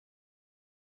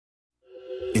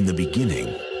In the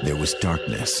beginning, there was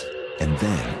darkness, and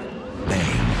then,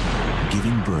 bang,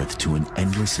 giving birth to an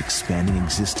endless expanding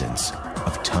existence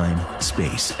of time,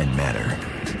 space, and matter.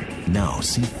 Now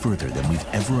see further than we've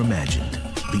ever imagined,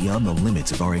 beyond the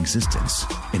limits of our existence,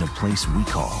 in a place we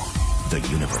call the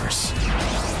universe.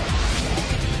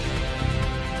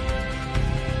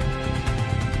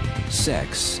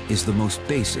 Sex is the most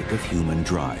basic of human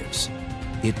drives.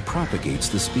 It propagates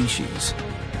the species,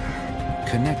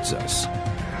 connects us,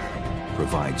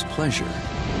 provides pleasure,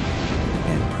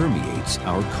 and permeates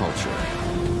our culture.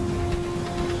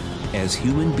 As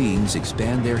human beings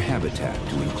expand their habitat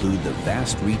to include the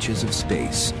vast reaches of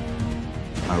space,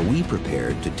 are we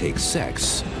prepared to take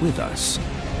sex with us?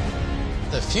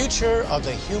 The future of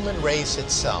the human race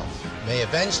itself may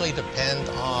eventually depend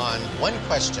on one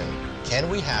question: can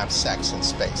we have sex in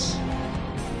space?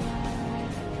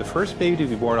 The first baby to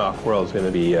be born off-world is going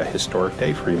to be a historic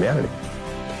day for humanity.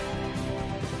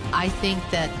 I think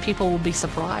that people will be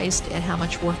surprised at how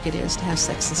much work it is to have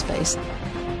sex in space.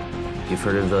 You've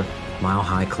heard of the Mile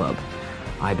High Club.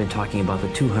 I've been talking about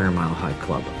the 200 Mile High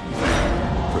Club.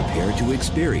 Prepare to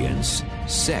experience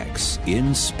sex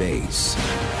in space.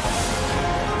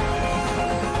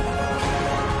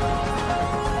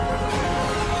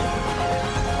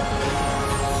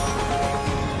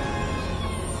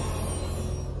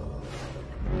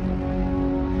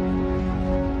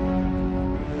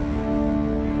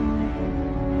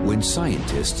 When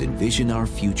scientists envision our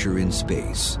future in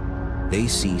space, they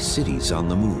see cities on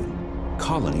the moon,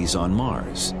 colonies on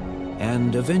Mars,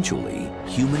 and eventually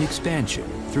human expansion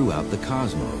throughout the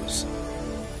cosmos.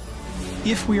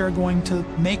 If we are going to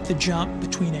make the jump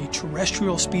between a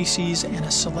terrestrial species and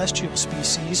a celestial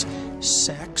species,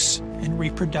 sex and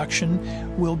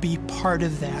reproduction will be part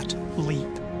of that leap.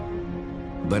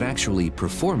 But actually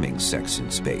performing sex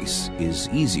in space is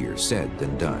easier said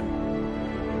than done.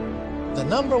 The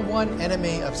number one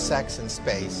enemy of sex in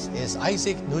space is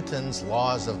Isaac Newton's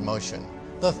laws of motion.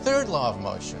 The third law of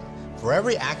motion: for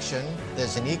every action,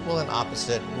 there's an equal and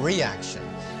opposite reaction.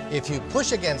 If you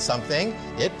push against something,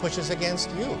 it pushes against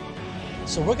you.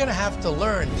 So we're going to have to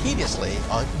learn tediously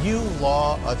a new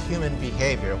law of human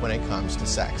behavior when it comes to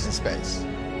sex in space.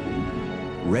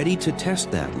 Ready to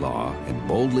test that law and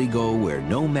boldly go where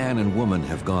no man and woman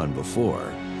have gone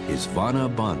before is Vana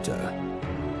Banta.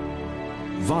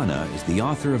 Vana is the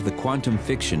author of the quantum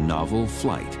fiction novel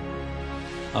Flight,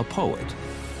 a poet,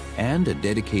 and a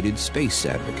dedicated space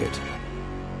advocate.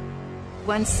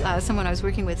 Once someone I was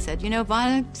working with said, you know,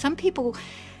 Vana, some people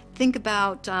think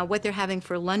about what they're having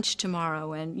for lunch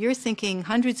tomorrow, and you're thinking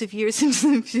hundreds of years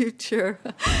into the future.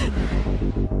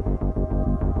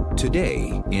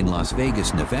 Today, in Las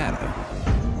Vegas, Nevada,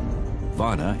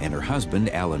 Vana and her husband,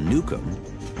 Alan Newcomb,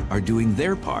 are doing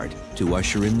their part to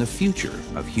usher in the future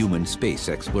of human space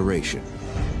exploration.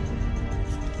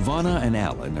 Vana and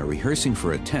Alan are rehearsing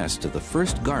for a test of the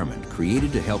first garment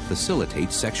created to help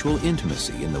facilitate sexual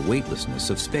intimacy in the weightlessness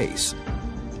of space.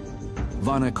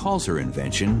 Vana calls her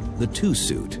invention the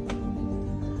two-suit.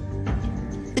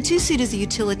 The two-suit is a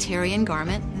utilitarian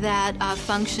garment that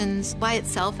functions by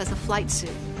itself as a flight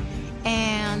suit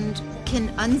and can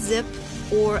unzip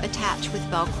or attach with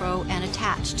Velcro and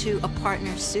attach to a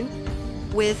partner suit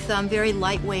with very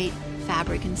lightweight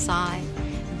fabric inside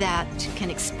that can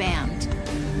expand.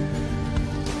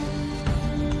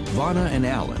 Vana and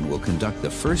Alan will conduct the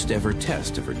first ever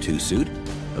test of her two-suit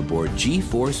aboard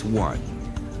G-Force One,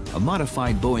 a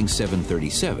modified Boeing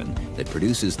 737 that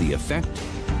produces the effect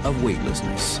of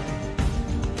weightlessness.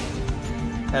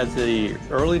 As the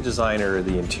early designer of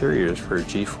the interiors for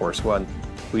G-Force One,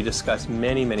 we discussed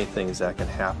many, many things that can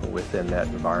happen within that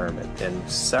environment. And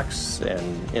sex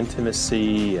and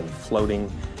intimacy and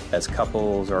floating as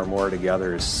couples or more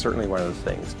together is certainly one of the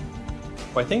things.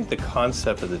 Well, I think the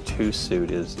concept of the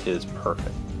two-suit is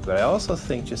perfect. But I also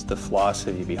think just the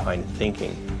philosophy behind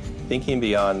thinking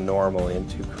beyond normal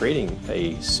into creating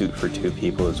a suit for two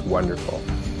people is wonderful.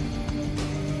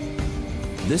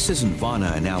 This isn't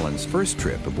Vana and Alan's first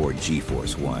trip aboard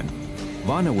G-Force One.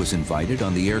 Vana was invited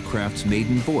on the aircraft's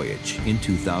maiden voyage in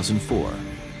 2004.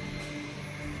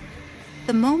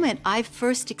 The moment I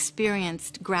first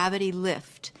experienced gravity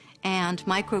lift and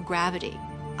microgravity,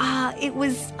 it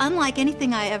was unlike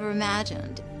anything I ever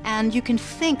imagined. And you can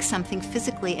think something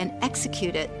physically and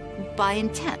execute it by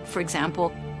intent. For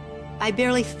example, I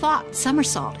barely thought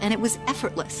somersault, and it was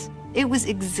effortless. It was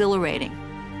exhilarating.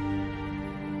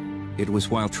 It was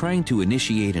while trying to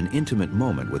initiate an intimate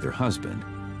moment with her husband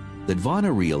that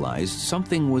Vana realized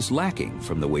something was lacking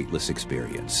from the weightless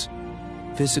experience: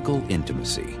 physical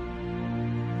intimacy.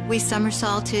 We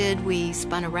somersaulted, we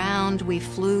spun around, we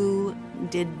flew,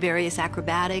 did various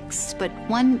acrobatics, but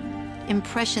one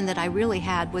impression that I really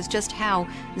had was just how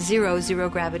zero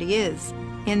gravity is,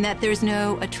 in that there's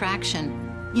no attraction.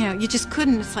 You know, you just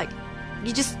couldn't, it's like,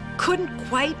 you just couldn't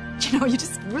quite, you know, you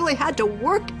just really had to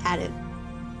work at it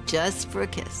just for a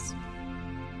kiss.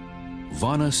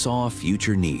 Vana saw a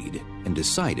future need and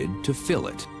decided to fill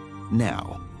it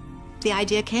now. The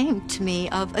idea came to me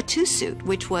of a two-suit,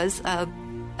 which was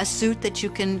a suit that you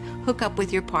can hook up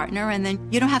with your partner, and then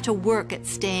you don't have to work at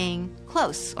staying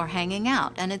close or hanging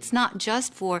out. And it's not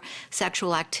just for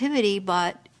sexual activity,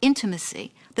 but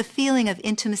intimacy. The feeling of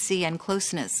intimacy and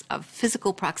closeness, of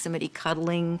physical proximity,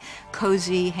 cuddling,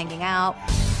 cozy, hanging out.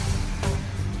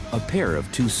 A pair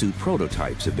of two-suit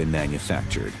prototypes have been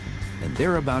manufactured, and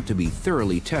they're about to be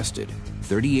thoroughly tested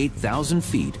 38,000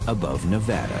 feet above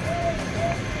Nevada.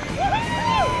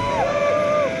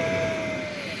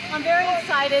 I'm very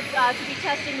excited to be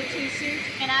testing the two-suit,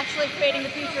 and actually creating the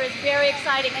future is very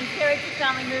exciting and very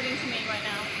profoundly moving to me right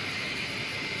now.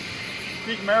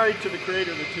 Being married to the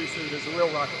creator of the two-suit is a real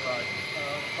rocket ride.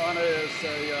 Vana is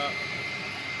a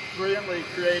brilliantly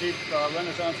creative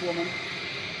Renaissance woman,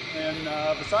 and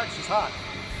besides, she's hot.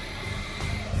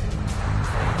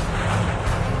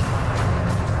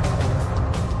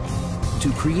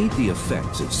 To create the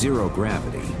effects of zero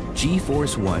gravity,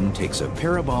 G-Force 1 takes a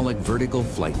parabolic vertical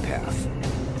flight path.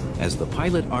 As the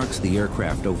pilot arcs the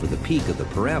aircraft over the peak of the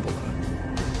parabola,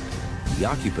 the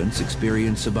occupants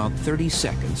experience about 30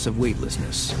 seconds of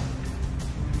weightlessness.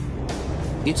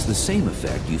 It's the same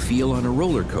effect you feel on a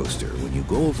roller coaster when you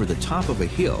go over the top of a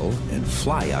hill and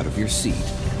fly out of your seat.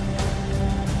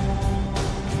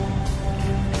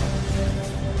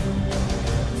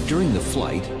 During the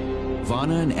flight,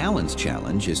 Vana and Alan's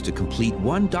challenge is to complete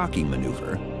one docking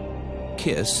maneuver,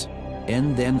 kiss,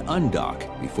 and then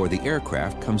undock before the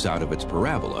aircraft comes out of its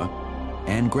parabola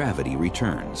and gravity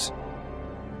returns.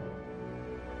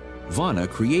 Vana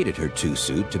created her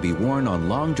two-suit to be worn on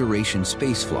long-duration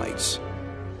space flights.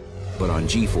 But on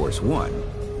G-Force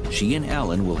 1, she and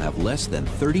Alan will have less than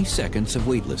 30 seconds of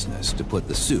weightlessness to put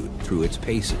the suit through its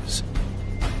paces.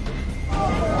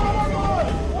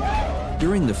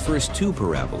 During the first two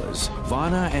parabolas,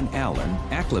 Vana and Alan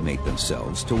acclimate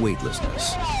themselves to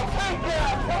weightlessness.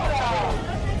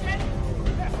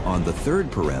 On the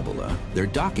third parabola, their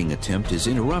docking attempt is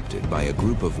interrupted by a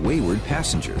group of wayward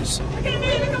passengers.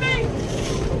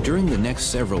 During the next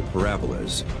several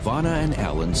parabolas, Vana and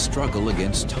Alan struggle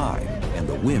against time and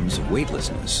the whims of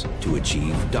weightlessness to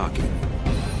achieve docking.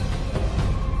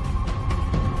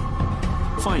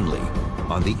 Finally,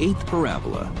 on the eighth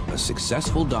parabola, a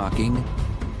successful docking,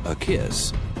 a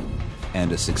kiss,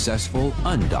 and a successful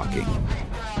undocking.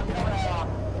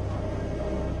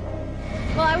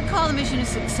 Well, I would call the mission a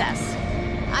success.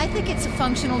 I think it's a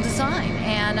functional design,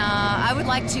 and I would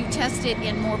like to test it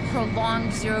in more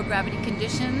prolonged zero-gravity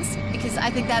conditions, because I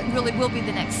think that really will be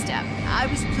the next step. I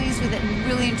was pleased with it and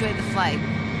really enjoyed the flight.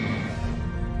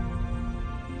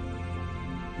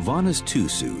 Vana's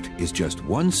two-suit is just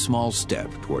one small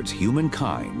step towards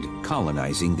humankind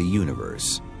colonizing the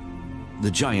universe.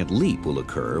 The giant leap will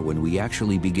occur when we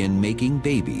actually begin making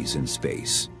babies in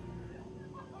space.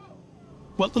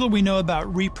 What little we know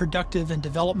about reproductive and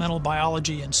developmental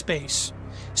biology in space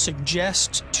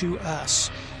suggests to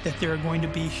us that there are going to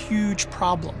be huge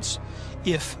problems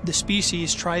if the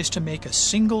species tries to make a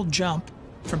single jump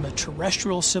from a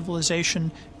terrestrial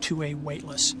civilization to a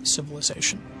weightless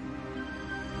civilization.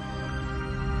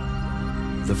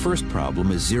 The first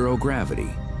problem is zero gravity,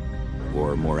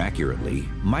 or more accurately,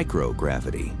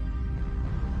 microgravity.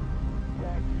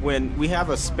 When we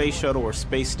have a space shuttle or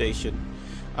space station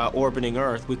orbiting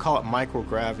Earth, we call it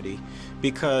microgravity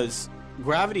because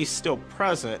gravity is still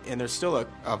present and there's still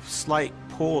a slight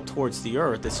pull towards the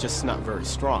Earth. It's just not very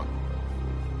strong.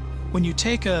 When you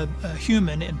take a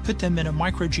human and put them in a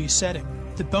micro-G setting,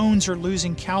 the bones are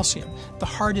losing calcium, the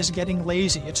heart is getting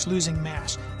lazy, it's losing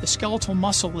mass, the skeletal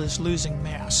muscle is losing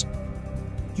mass.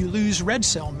 You lose red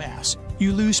cell mass,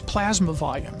 you lose plasma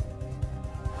volume.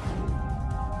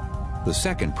 The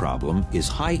second problem is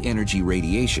high-energy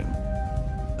radiation,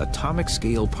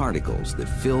 atomic-scale particles that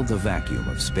fill the vacuum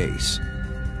of space.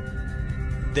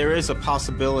 There is a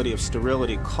possibility of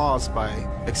sterility caused by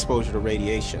exposure to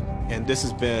radiation, and this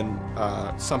has been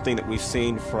something that we've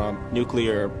seen from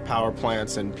nuclear power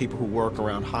plants and people who work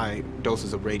around high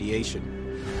doses of radiation.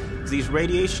 These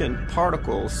radiation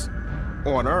particles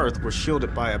on Earth were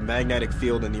shielded by a magnetic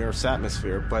field in the Earth's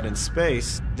atmosphere, but in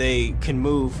space they can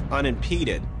move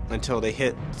unimpeded until they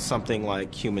hit something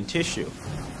like human tissue.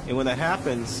 And when that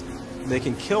happens, they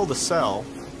can kill the cell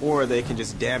or they can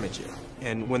just damage it.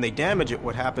 And when they damage it,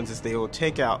 what happens is they will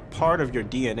take out part of your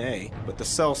DNA, but the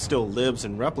cell still lives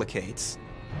and replicates.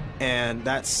 And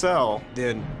that cell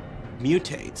then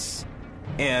mutates.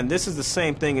 And this is the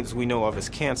same thing as we know of as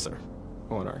cancer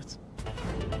on Earth.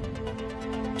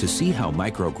 To see how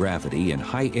microgravity and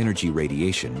high-energy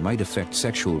radiation might affect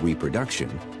sexual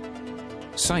reproduction,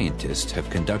 scientists have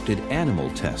conducted animal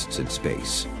tests in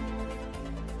space.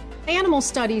 Animal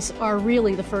studies are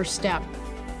really the first step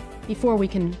before we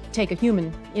can take a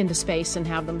human into space and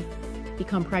have them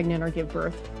become pregnant or give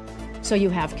birth. So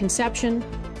you have conception,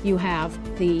 you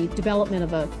have the development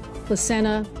of a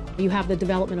placenta, you have the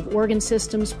development of organ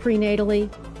systems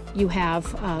prenatally, you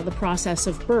have the process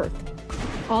of birth.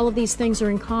 All of these things are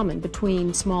in common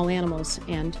between small animals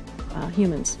and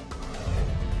humans.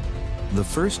 The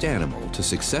first animal to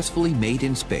successfully mate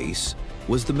in space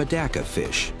was the Medaka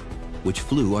fish, which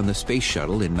flew on the space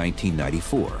shuttle in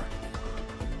 1994.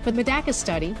 For the Medaka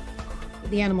study,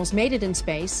 the animals mated in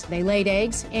space, they laid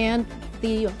eggs, and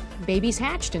the babies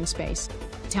hatched in space,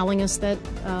 telling us that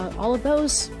all of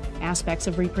those aspects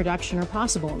of reproduction are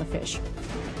possible in the fish.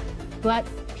 But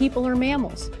people are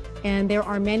mammals, and there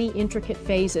are many intricate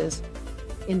phases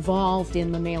involved in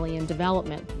mammalian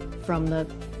development, from the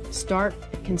start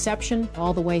at conception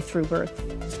all the way through birth.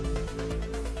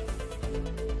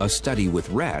 A study with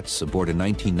rats aboard a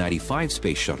 1995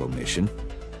 space shuttle mission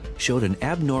showed an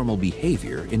abnormal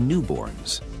behavior in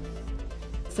newborns.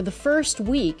 For the first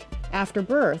week after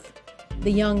birth,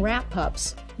 the young rat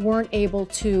pups weren't able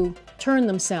to turn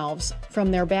themselves from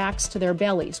their backs to their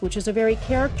bellies, which is a very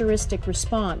characteristic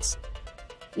response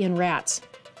in rats.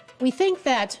 We think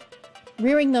that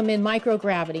rearing them in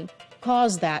microgravity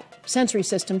caused that sensory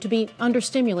system to be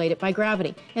understimulated by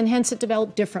gravity, and hence it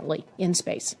developed differently in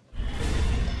space.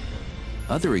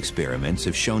 Other experiments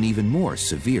have shown even more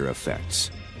severe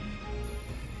effects.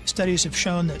 Studies have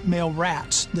shown that male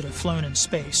rats that have flown in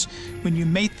space, when you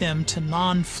mate them to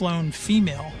non-flown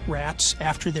female rats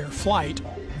after their flight,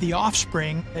 the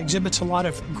offspring exhibits a lot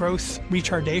of growth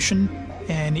retardation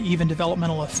and even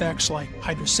developmental effects like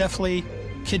hydrocephaly,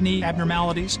 kidney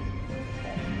abnormalities.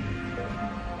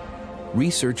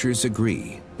 Researchers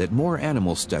agree that more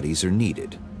animal studies are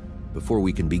needed before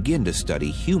we can begin to study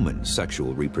human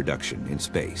sexual reproduction in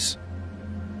space.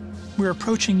 We're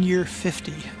approaching year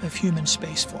 50 of human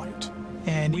spaceflight,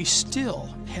 and we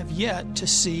still have yet to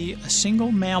see a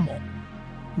single mammal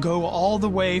go all the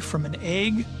way from an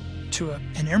egg to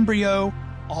an embryo,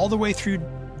 all the way through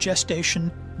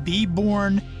gestation, be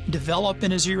born, develop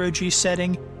in a zero-G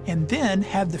setting, and then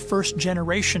have the first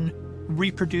generation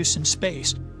reproduce in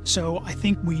space. So I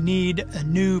think we need a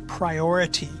new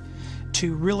priority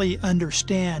to really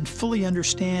understand, fully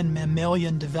understand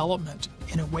mammalian development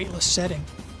in a weightless setting.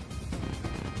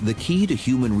 The key to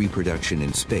human reproduction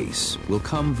in space will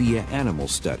come via animal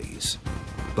studies.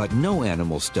 But no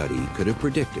animal study could have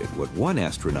predicted what one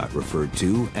astronaut referred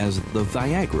to as the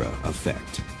Viagra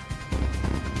effect.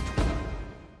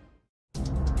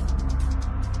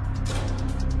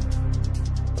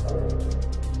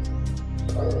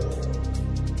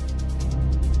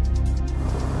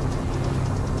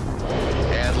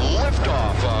 And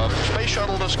liftoff of Space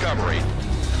Shuttle Discovery.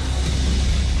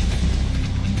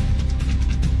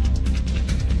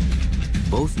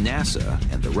 Both NASA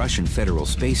and the Russian Federal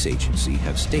Space Agency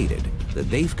have stated that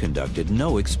they've conducted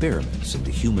no experiments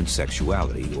into human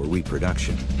sexuality or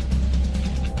reproduction.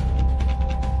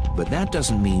 But that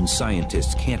doesn't mean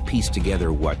scientists can't piece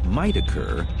together what might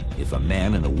occur if a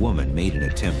man and a woman made an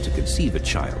attempt to conceive a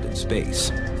child in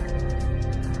space.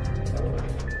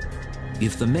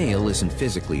 If the male isn't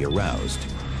physically aroused,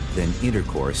 then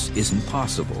intercourse isn't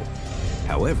possible.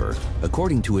 However,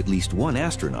 according to at least one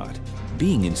astronaut,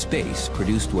 being in space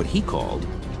produced what he called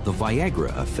the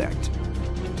Viagra effect.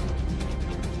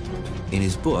 In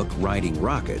his book, Riding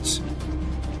Rockets,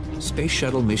 Space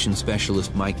Shuttle mission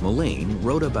specialist Mike Mullane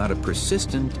wrote about a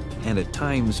persistent and at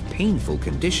times painful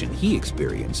condition he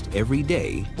experienced every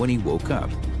day when he woke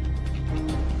up.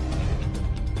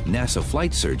 NASA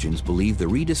flight surgeons believe the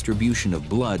redistribution of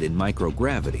blood in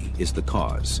microgravity is the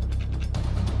cause.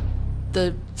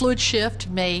 The fluid shift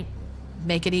may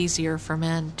make it easier for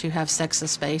men to have sex in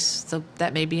space, so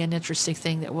that may be an interesting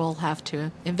thing that we'll have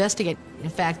to investigate. In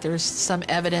fact, there's some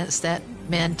evidence that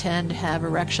men tend to have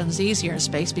erections easier in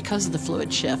space because of the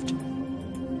fluid shift.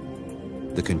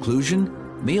 The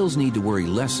conclusion? Males need to worry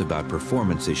less about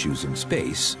performance issues in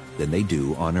space than they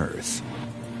do on Earth.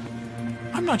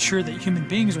 I'm not sure that human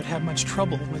beings would have much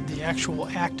trouble with the actual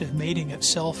act of mating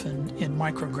itself in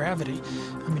microgravity.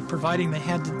 I mean, providing they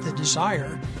had the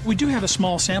desire. We do have a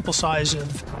small sample size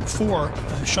of 4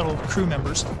 shuttle crew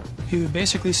members who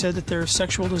basically said that their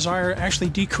sexual desire actually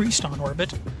decreased on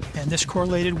orbit, and this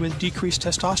correlated with decreased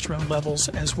testosterone levels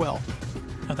as well.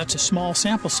 Now, that's a small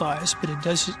sample size, but it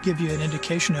does give you an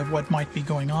indication of what might be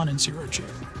going on in zero-G.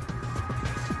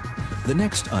 The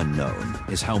next unknown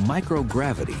is how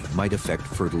microgravity might affect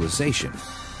fertilization.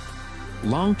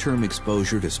 Long-term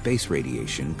exposure to space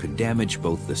radiation could damage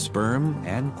both the sperm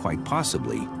and, quite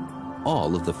possibly,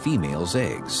 all of the female's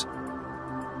eggs.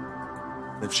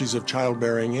 If she's of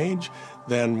childbearing age,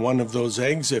 then one of those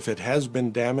eggs, if it has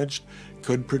been damaged,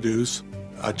 could produce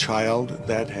a child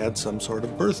that had some sort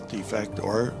of birth defect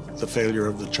or the failure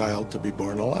of the child to be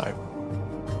born alive.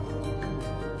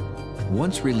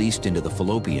 Once released into the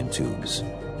fallopian tubes,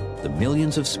 the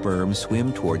millions of sperm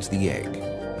swim towards the egg.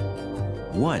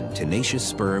 One tenacious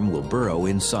sperm will burrow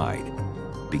inside,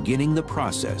 beginning the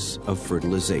process of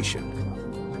fertilization.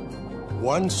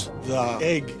 Once the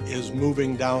egg is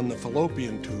moving down the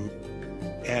fallopian tube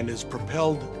and is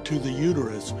propelled to the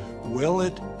uterus, will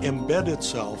it embed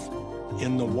itself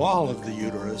in the wall of the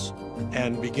uterus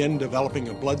and begin developing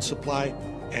a blood supply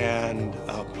and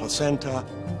a placenta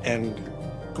and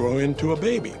grow into a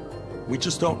baby? We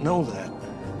just don't know that.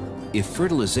 If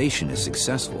fertilization is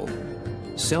successful,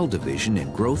 cell division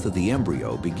and growth of the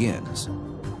embryo begins.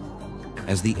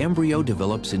 As the embryo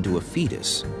develops into a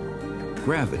fetus,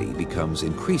 gravity becomes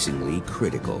increasingly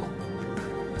critical.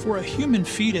 For a human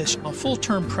fetus, a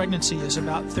full-term pregnancy is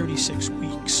about 36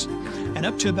 weeks. And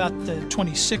up to about the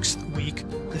 26th week,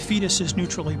 the fetus is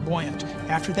neutrally buoyant.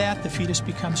 After that, the fetus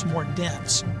becomes more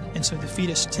dense, and so the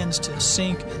fetus tends to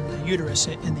sink in the uterus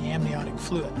in the amniotic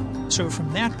fluid. So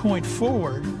from that point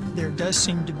forward, there does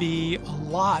seem to be a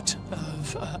lot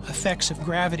of effects of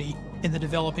gravity in the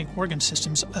developing organ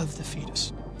systems of the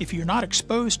fetus. If you're not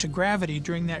exposed to gravity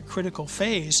during that critical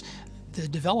phase, the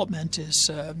development is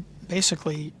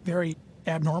basically very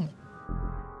abnormal.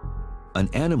 An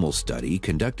animal study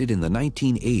conducted in the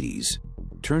 1980s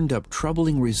turned up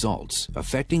troubling results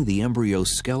affecting the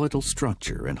embryo's skeletal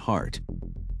structure and heart.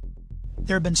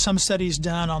 There have been some studies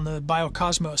done on the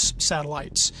Biocosmos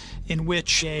satellites in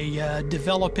which a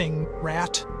developing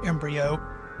rat embryo,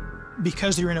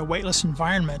 because they're in a weightless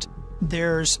environment,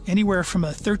 there's anywhere from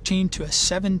a 13 to a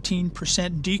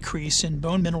 17% decrease in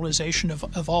bone mineralization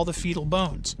of all the fetal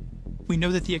bones. We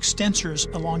know that the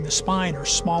extensors along the spine are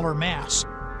smaller mass.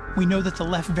 We know that the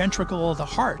left ventricle of the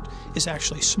heart is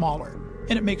actually smaller.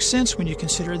 And it makes sense when you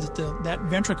consider that that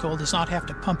ventricle does not have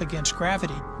to pump against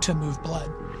gravity to move blood.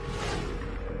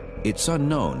 It's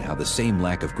unknown how the same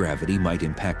lack of gravity might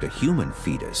impact a human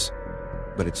fetus,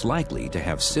 but it's likely to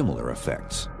have similar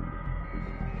effects.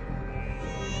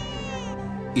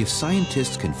 If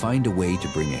scientists can find a way to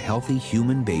bring a healthy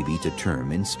human baby to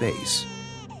term in space,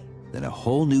 then a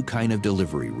whole new kind of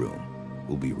delivery room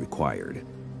will be required.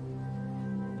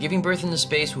 Giving birth into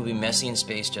space will be messy in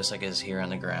space just like it is here on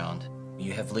the ground.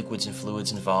 You have liquids and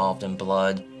fluids involved and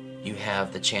blood. You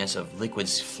have the chance of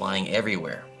liquids flying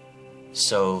everywhere.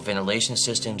 So ventilation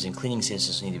systems and cleaning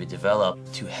systems need to be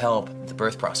developed to help the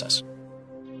birth process.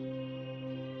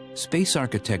 Space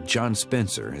architect John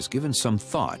Spencer has given some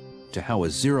thought to how a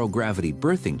zero-gravity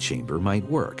birthing chamber might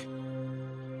work.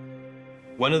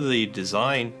 One of the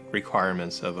design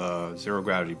requirements of a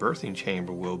zero-gravity birthing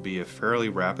chamber will be a fairly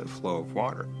rapid flow of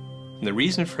water. And the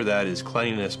reason for that is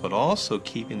cleanliness, but also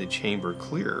keeping the chamber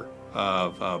clear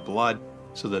of blood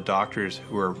so the doctors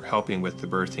who are helping with the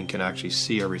birthing can actually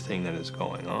see everything that is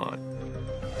going on.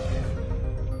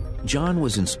 John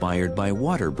was inspired by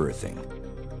water birthing,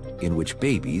 in which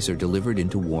babies are delivered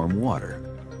into warm water.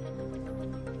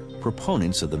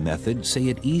 Proponents of the method say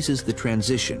it eases the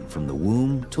transition from the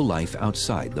womb to life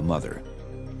outside the mother.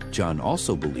 John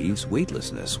also believes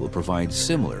weightlessness will provide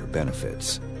similar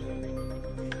benefits.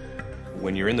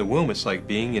 When you're in the womb, it's like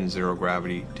being in zero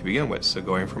gravity to begin with. So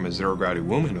going from a zero gravity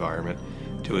womb environment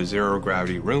to a zero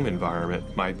gravity room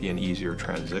environment might be an easier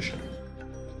transition.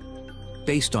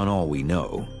 Based on all we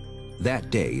know,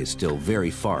 that day is still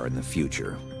very far in the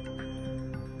future.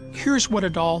 Here's what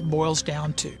it all boils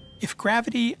down to. If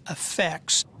gravity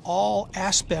affects all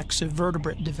aspects of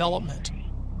vertebrate development,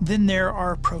 then there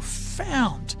are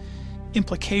profound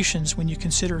implications when you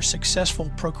consider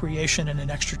successful procreation in an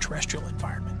extraterrestrial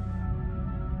environment.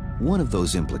 One of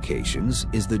those implications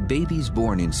is that babies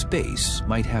born in space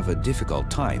might have a difficult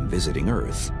time visiting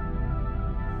Earth.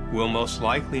 We'll most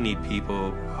likely need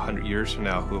people 100 years from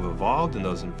now who have evolved in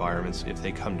those environments. If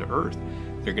they come to Earth,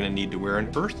 they're going to need to wear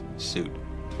an Earth suit.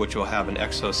 which will have an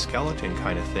exoskeleton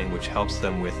kind of thing, which helps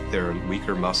them with their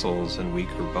weaker muscles and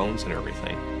weaker bones and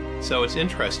everything. So it's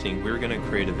interesting, we're going to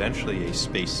create eventually a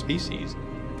space species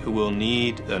who will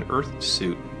need an Earth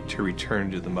suit to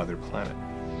return to the mother planet.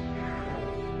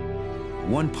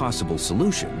 One possible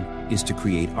solution is to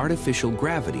create artificial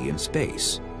gravity in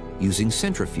space using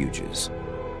centrifuges.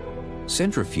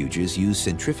 Centrifuges use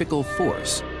centrifugal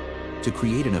force to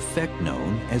create an effect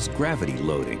known as gravity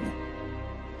loading.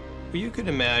 Well, you could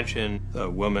imagine a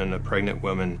woman, a pregnant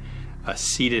woman,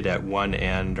 seated at one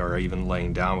end or even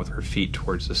laying down with her feet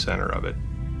towards the center of it.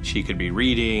 She could be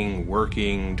reading,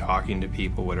 working, talking to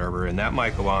people, whatever, and that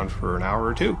might go on for an hour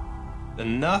or two.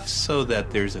 Enough so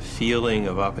that there's a feeling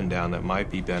of up and down that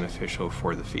might be beneficial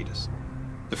for the fetus.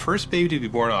 The first baby to be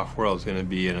born off world is going to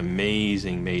be an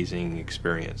amazing, amazing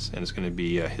experience, and it's going to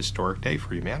be a historic day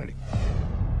for humanity.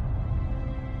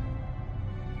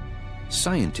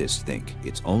 Scientists think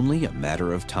it's only a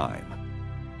matter of time.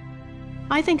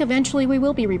 I think eventually we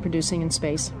will be reproducing in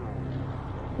space.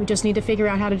 We just need to figure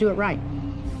out how to do it right.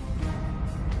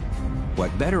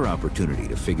 What better opportunity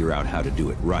to figure out how to do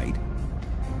it right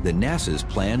than NASA's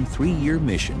planned 3-year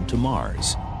mission to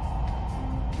Mars?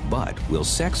 But will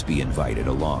sex be invited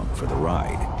along for the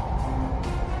ride?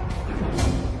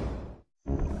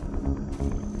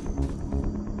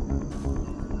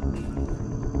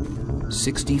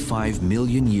 "65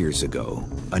 million years ago,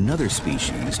 another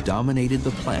species dominated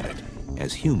the planet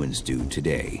as humans do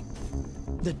today.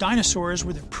 The dinosaurs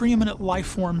were the preeminent life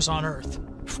forms on Earth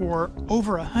for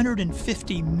over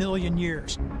 150 million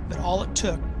years, but all it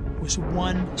took was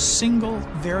one single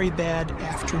very bad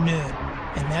afternoon,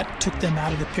 and that took them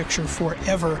out of the picture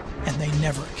forever, and they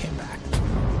never came back.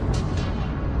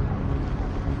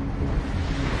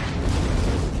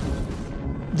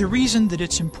 The reason that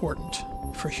it's important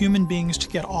for human beings to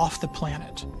get off the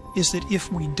planet is that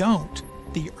if we don't,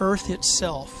 the Earth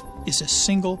itself is a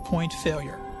single-point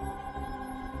failure.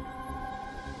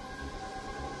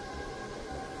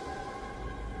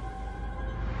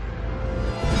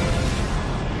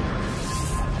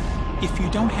 If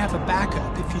you don't have a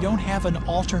backup, if you don't have an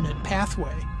alternate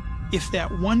pathway, if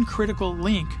that one critical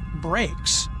link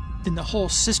breaks, then the whole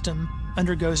system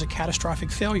undergoes a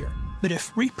catastrophic failure. But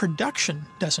if reproduction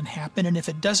doesn't happen, and if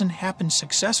it doesn't happen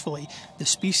successfully, the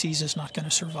species is not going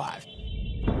to survive.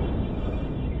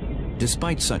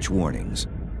 Despite such warnings,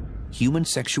 human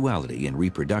sexuality and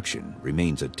reproduction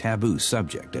remains a taboo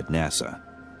subject at NASA.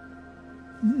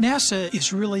 NASA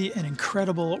is really an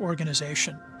incredible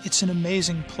organization. It's an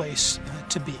amazing place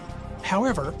to be.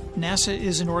 However, NASA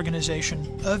is an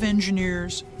organization of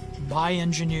engineers, by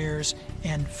engineers,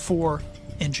 and for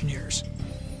engineers.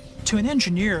 To an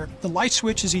engineer, the light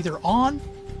switch is either on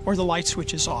or the light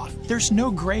switch is off. There's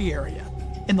no gray area.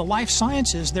 In the life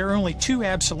sciences, there are only two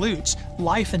absolutes,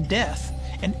 life and death,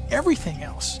 and everything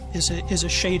else is a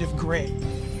shade of gray.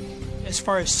 As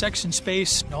far as sex in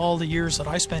space, all the years that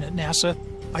I spent at NASA,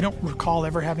 I don't recall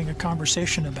ever having a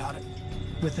conversation about it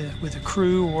with a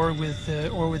crew or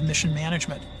with mission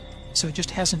management. So it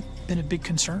just hasn't been a big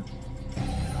concern.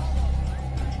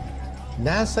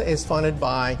 NASA is funded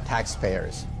by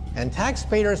taxpayers, and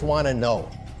taxpayers want to know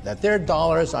that their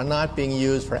dollars are not being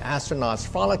used for astronauts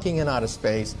frolicking in outer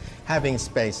space, having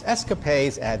space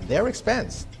escapades at their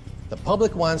expense. The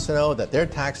public wants to know that their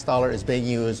tax dollar is being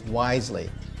used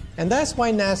wisely. And that's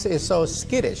why NASA is so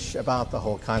skittish about the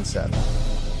whole concept.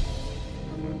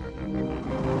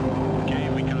 Okay,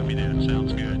 we copy that.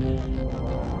 Sounds good.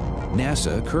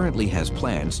 NASA currently has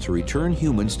plans to return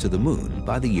humans to the moon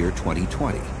by the year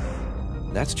 2020.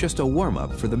 That's just a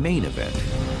warm-up for the main event,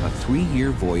 a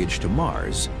 3-year voyage to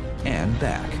Mars and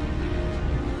back.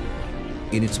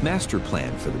 In its master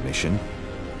plan for the mission,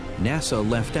 NASA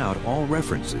left out all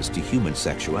references to human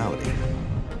sexuality,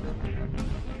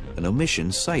 an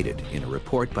omission cited in a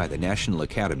report by the National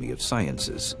Academy of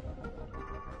Sciences.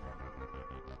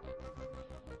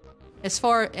 As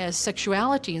far as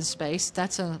sexuality in space,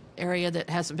 that's an area that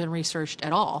hasn't been researched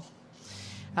at all.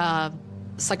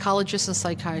 Psychologists and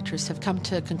psychiatrists have come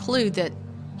to conclude that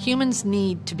humans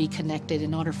need to be connected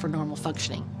in order for normal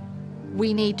functioning.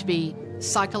 We need to be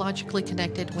psychologically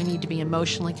connected, we need to be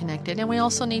emotionally connected, and we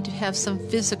also need to have some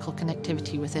physical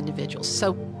connectivity with individuals.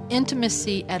 So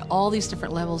intimacy at all these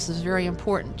different levels is very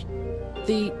important.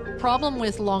 The problem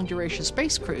with long-duration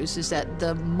space cruise is that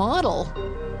the model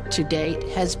to date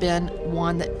has been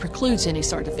one that precludes any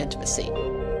sort of intimacy.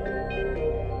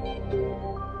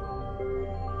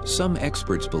 Some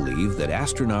experts believe that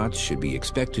astronauts should be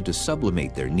expected to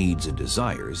sublimate their needs and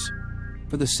desires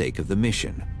for the sake of the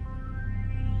mission.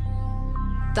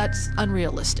 That's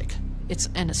unrealistic.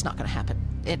 And it's not going to happen.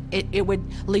 It would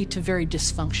lead to very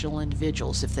dysfunctional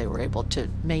individuals if they were able to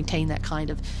maintain that kind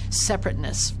of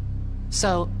separateness.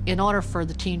 So in order for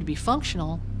the team to be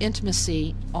functional,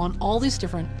 intimacy on all these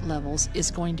different levels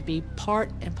is going to be part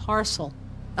and parcel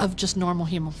of just normal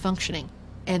human functioning,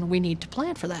 and we need to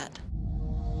plan for that.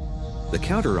 The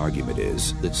counter-argument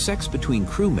is that sex between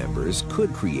crew members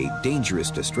could create dangerous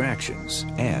distractions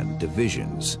and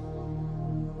divisions.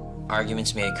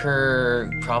 Arguments may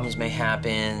occur, problems may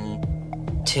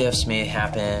happen, tiffs may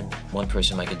happen. One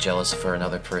person might get jealous for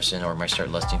another person or might start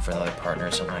lusting for another partner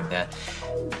or something like that.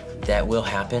 That will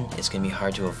happen. It's going to be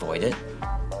hard to avoid it.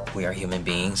 We are human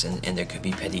beings, and there could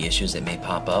be petty issues that may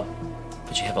pop up,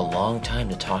 but you have a long time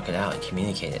to talk it out and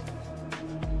communicate it.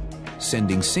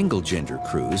 Sending single-gender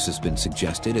crews has been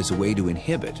suggested as a way to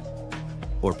inhibit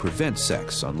or prevent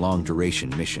sex on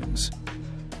long-duration missions.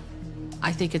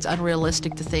 I think it's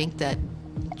unrealistic to think that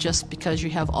just because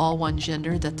you have all one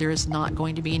gender that there is not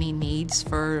going to be any needs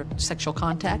for sexual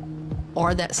contact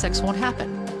or that sex won't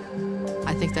happen.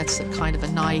 I think that's a kind of a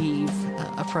naive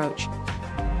approach.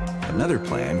 Another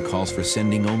plan calls for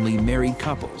sending only married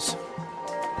couples.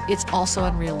 It's also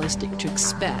unrealistic to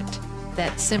expect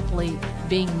that simply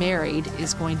being married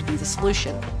is going to be the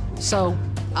solution. So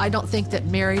I don't think that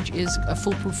marriage is a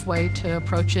foolproof way to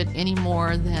approach it any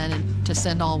more than to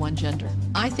send all one gender.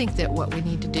 I think that what we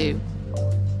need to do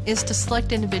is to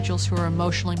select individuals who are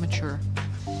emotionally mature,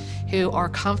 who are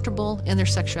comfortable in their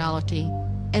sexuality,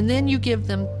 and then you give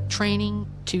them training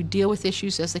to deal with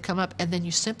issues as they come up, and then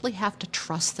you simply have to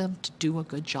trust them to do a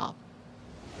good job.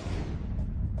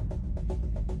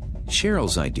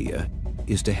 Cheryl's idea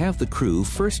is to have the crew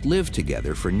first live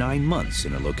together for 9 months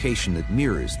in a location that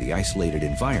mirrors the isolated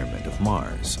environment of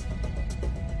Mars.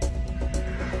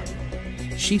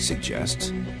 She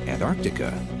suggests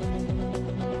Antarctica.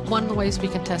 One of the ways we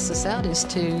can test this out is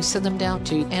to send them down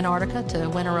to Antarctica to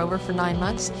winter over for 9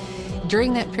 months.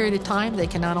 During that period of time, they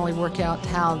can not only work out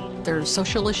how their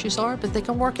social issues are, but they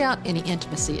can work out any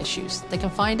intimacy issues. They can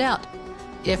find out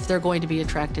if they're going to be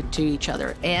attracted to each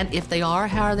other, and if they are,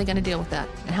 how are they going to deal with that,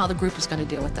 and how the group is going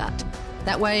to deal with that.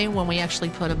 That way, when we actually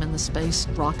put them in the space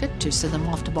rocket to send them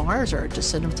off to Mars or to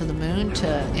send them to the moon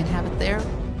to inhabit there,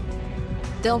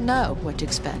 they'll know what to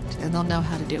expect, and they'll know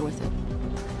how to deal with it.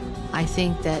 I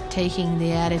think that taking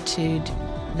the attitude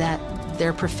that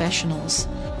they're professionals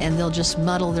and they'll just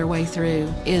muddle their way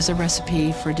through is a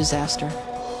recipe for disaster.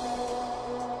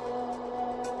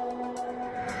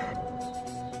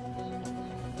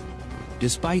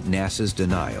 Despite NASA's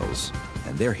denials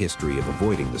and their history of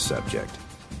avoiding the subject,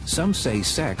 some say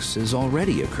sex has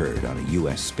already occurred on a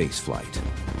U.S. spaceflight.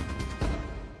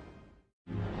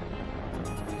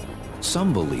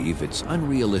 Some believe it's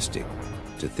unrealistic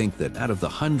to think that out of the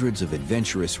hundreds of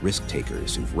adventurous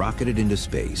risk-takers who've rocketed into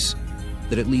space,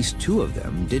 that at least 2 of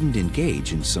them didn't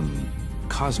engage in some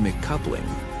cosmic coupling.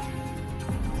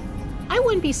 I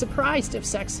wouldn't be surprised if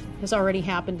sex has already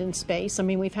happened in space. I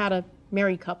mean, we've had a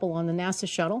married couple on the NASA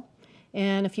shuttle,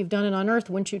 and if you've done it on Earth,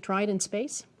 wouldn't you try it in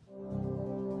space?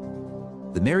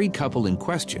 The married couple in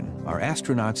question are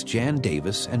astronauts Jan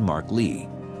Davis and Mark Lee.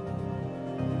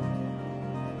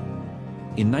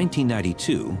 In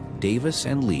 1992, Davis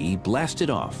and Lee blasted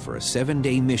off for a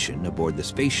 7-day mission aboard the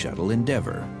space shuttle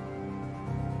Endeavour.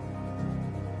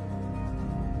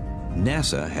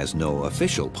 NASA has no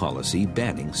official policy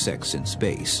banning sex in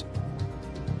space.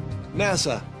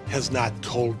 NASA has not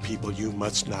told people you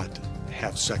must not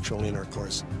have sexual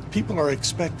intercourse. People are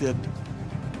expected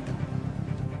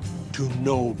to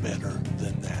know better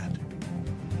than that.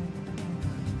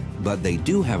 But they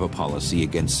do have a policy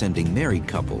against sending married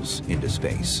couples into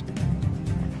space.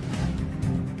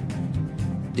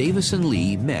 Davis and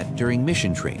Lee met during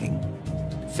mission training,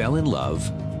 fell in love,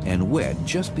 and wed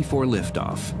just before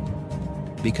liftoff.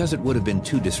 Because it would have been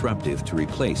too disruptive to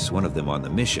replace one of them on the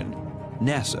mission,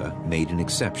 NASA made an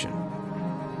exception.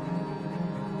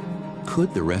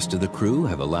 Could the rest of the crew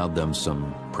have allowed them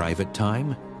some private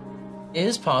time? It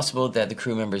is possible that the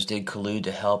crew members did collude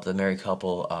to help the married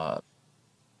couple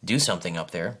do something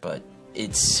up there, but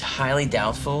it's highly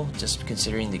doubtful, just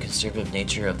considering the conservative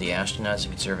nature of the astronauts, the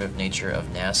conservative nature of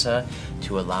NASA,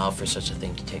 to allow for such a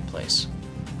thing to take place.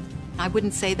 I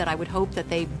wouldn't say that I would hope that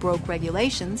they broke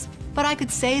regulations, but I could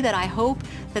say that I hope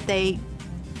that they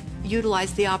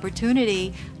utilized the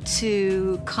opportunity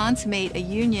to consummate a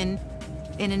union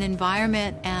in an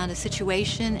environment and a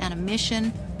situation and a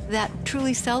mission that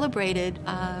truly celebrated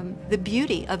the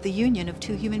beauty of the union of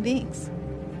 2 human beings.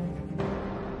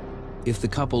 If the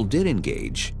couple did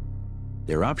engage,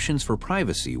 their options for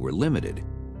privacy were limited.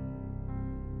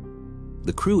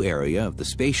 The crew area of the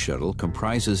space shuttle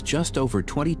comprises just over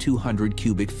 2,200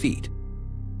 cubic feet,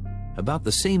 about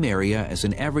the same area as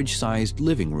an average-sized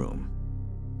living room.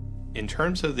 In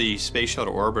terms of the space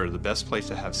shuttle orbiter, the best place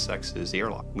to have sex is the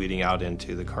airlock leading out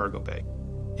into the cargo bay.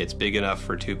 It's big enough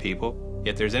for 2 people.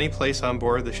 If there's any place on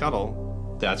board the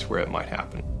shuttle, that's where it might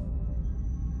happen.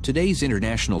 Today's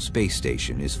International Space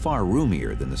Station is far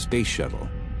roomier than the space shuttle,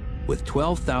 with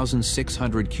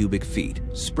 12,600 cubic feet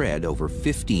spread over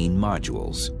 15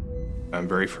 modules. I'm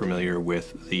very familiar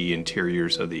with the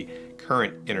interiors of the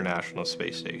current International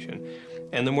Space Station.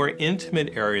 And the more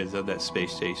intimate areas of that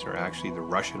space station are actually the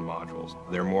Russian modules.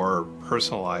 They're more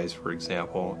personalized, for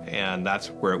example, and that's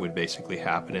where it would basically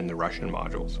happen, in the Russian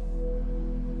modules.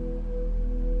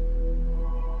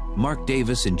 Mark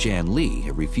Davis and Jan Lee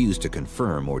have refused to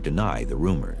confirm or deny the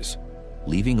rumors,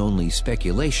 leaving only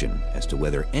speculation as to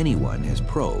whether anyone has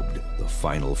probed the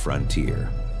final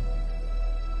frontier.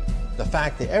 The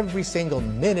fact that every single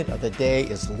minute of the day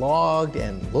is logged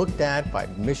and looked at by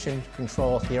mission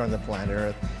control here on the planet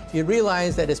Earth, you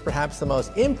realize that it's perhaps the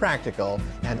most impractical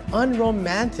and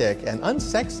unromantic and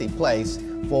unsexy place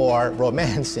for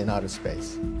romance in outer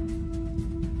space.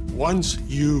 Once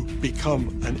you become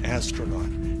an astronaut,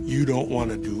 you don't want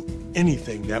to do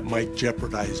anything that might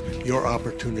jeopardize your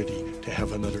opportunity to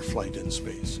have another flight in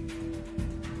space.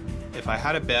 If I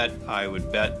had a bet, I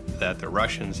would bet that the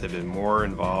Russians have been more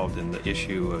involved in the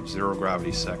issue of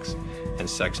zero-gravity sex and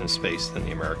sex in space than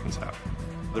the Americans have.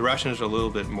 The Russians are a little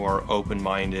bit more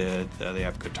open-minded. They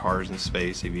have guitars in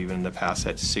space. They've even in the past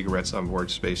had cigarettes on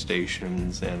board space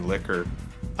stations and liquor.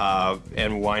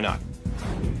 And why not?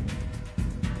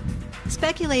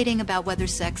 Speculating about whether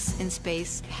sex in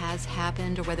space has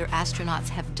happened or whether astronauts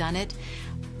have done it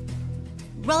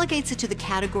relegates it to the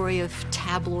category of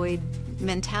tabloid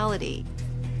mentality.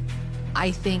 I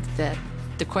think that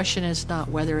the question is not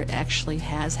whether it actually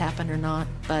has happened or not,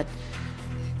 but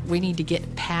we need to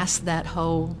get past that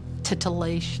whole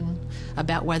titillation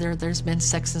about whether there's been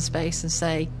sex in space and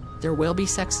say there will be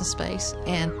sex in space,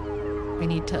 and we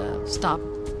need to stop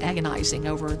agonizing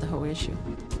over the whole issue.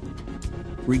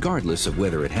 Regardless of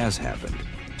whether it has happened,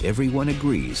 everyone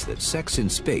agrees that sex in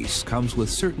space comes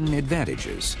with certain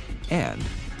advantages and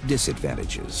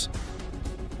disadvantages.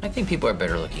 I think people are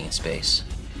better looking in space.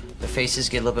 Their faces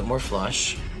get a little bit more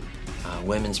flush.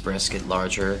 Women's breasts get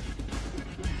larger.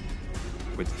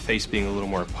 With the face being a little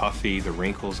more puffy, the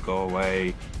wrinkles go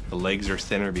away. The legs are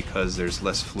thinner because there's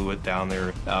less fluid down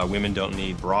there. Women don't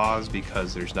need bras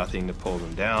because there's nothing to pull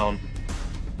them down.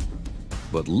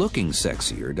 But looking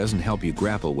sexier doesn't help you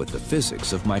grapple with the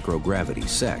physics of microgravity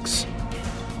sex.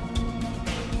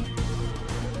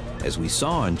 As we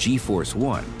saw on G-Force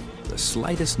 1, the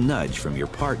slightest nudge from your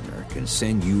partner can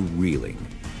send you reeling.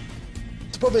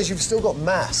 The problem is you've still got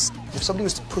mass. If somebody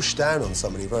was to push down on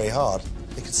somebody very hard,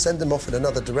 it could send them off in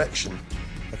another direction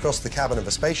across the cabin of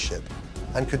a spaceship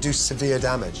and could do severe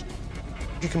damage.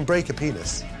 You can break a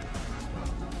penis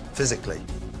physically,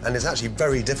 and it's actually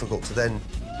very difficult to then,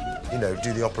 you know,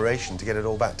 do the operation to get it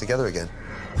all back together again.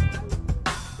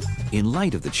 In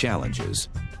light of the challenges,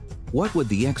 what would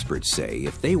the experts say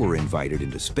if they were invited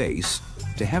into space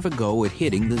to have a go at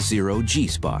hitting the zero G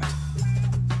spot?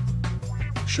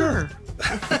 Sure.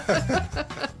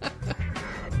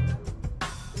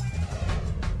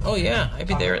 Oh yeah, I'd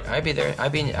be there. I'd be there. I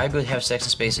would have sex in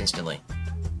space instantly.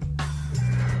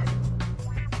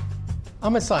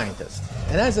 I'm a scientist,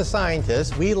 and as a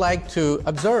scientist, we like to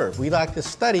observe. We like to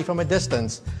study from a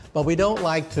distance, but we don't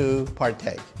like to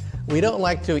partake. We don't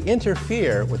like to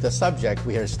interfere with the subject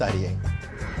we are studying.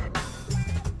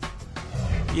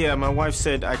 Yeah, my wife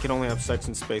said I could only have sex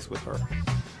in space with her.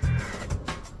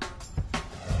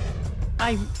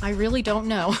 I really don't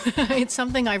know. It's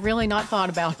something I've really not thought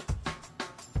about.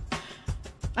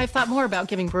 I've thought more about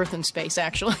giving birth in space,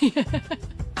 actually.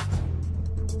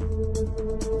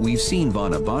 We've seen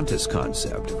Vana Banta's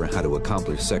concept for how to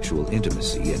accomplish sexual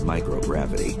intimacy in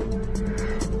microgravity.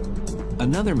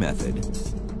 Another method,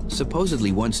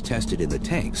 supposedly once tested in the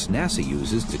tanks NASA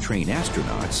uses to train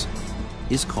astronauts,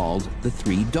 is called the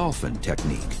three-dolphin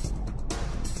technique.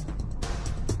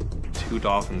 Two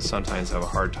dolphins sometimes have a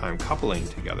hard time coupling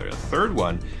together. A third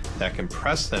one that can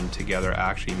press them together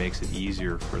actually makes it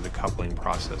easier for the coupling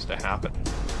process to happen.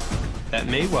 That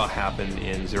may well happen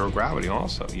in zero gravity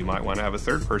also. You might want to have a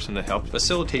third person to help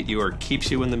facilitate you or keeps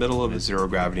you in the middle of a zero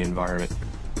gravity environment.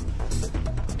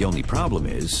 The only problem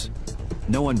is,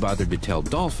 no one bothered to tell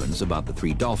dolphins about the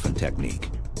three-dolphin technique.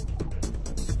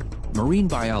 Marine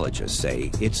biologists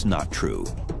say it's not true.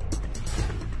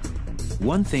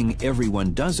 One thing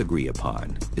everyone does agree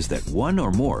upon is that one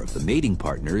or more of the mating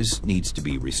partners needs to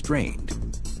be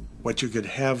restrained. What you could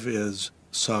have is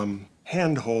some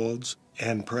handholds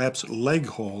and perhaps leg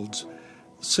holds,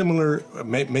 similar,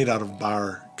 made out of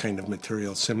bar kind of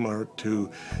material, similar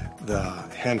to the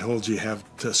handholds you have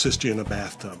to assist you in a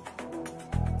bathtub.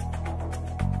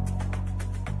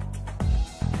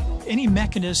 Any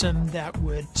mechanism that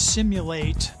would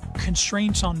simulate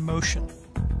constraints on motion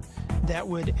that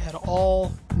would at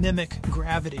all mimic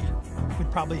gravity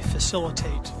would probably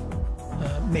facilitate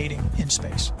mating in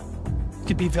space. It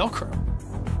could be Velcro.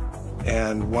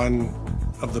 And one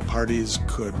of the parties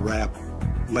could wrap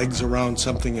legs around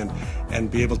something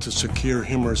and be able to secure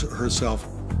him or herself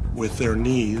with their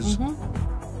knees.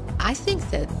 I think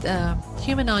that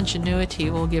human ingenuity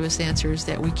will give us answers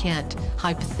that we can't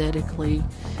hypothetically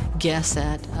guess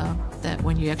at, that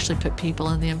when you actually put people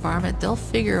in the environment, they'll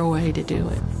figure a way to do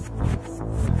it.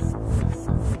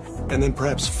 And then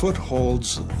perhaps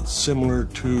footholds similar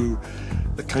to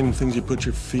the kind of things you put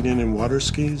your feet in water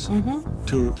skis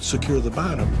to secure the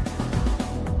bottom.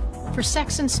 For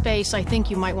sex in space, I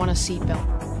think you might want a seatbelt.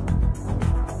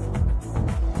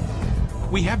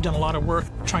 We have done a lot of work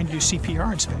trying to do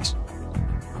CPR in space.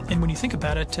 And when you think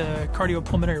about it,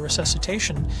 cardiopulmonary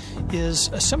resuscitation is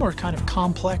a similar kind of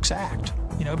complex act,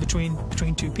 you know, between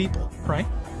two people, right?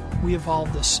 We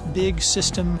evolved this big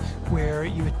system where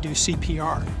you would do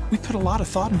CPR. We put a lot of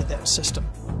thought into that system.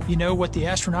 You know what the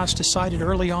astronauts decided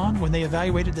early on when they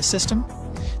evaluated the system?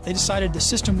 They decided the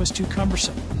system was too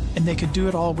cumbersome, and they could do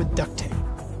it all with duct tape.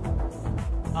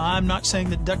 I'm not saying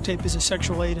that duct tape is a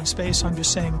sexual aid in space. I'm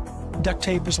just saying duct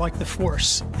tape is like the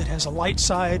Force. It has a light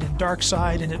side and dark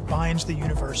side, and it binds the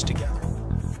universe together.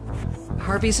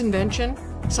 Harvey's invention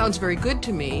sounds very good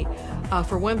to me.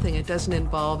 For one thing, it doesn't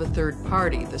involve a third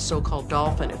party, the so-called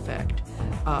dolphin effect,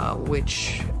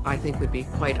 which I think would be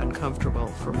quite uncomfortable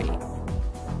for me.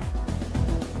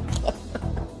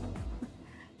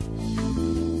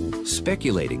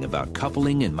 Speculating about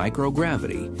coupling and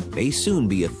microgravity may soon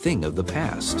be a thing of the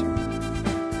past.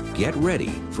 Get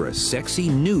ready for a sexy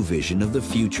new vision of the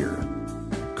future,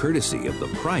 courtesy of the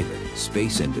private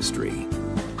space industry.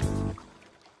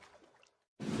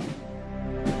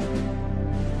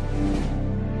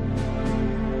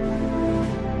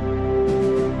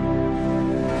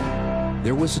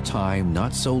 There was a time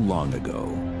not so long ago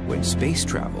when space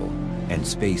travel and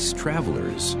space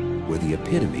travelers were the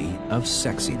epitome of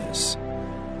sexiness.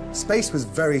 Space was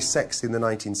very sexy in the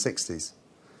 1960s.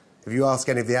 If you ask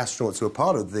any of the astronauts who were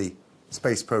part of the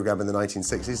space program in the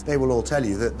 1960s, they will all tell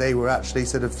you that they were actually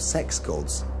sort of sex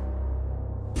gods.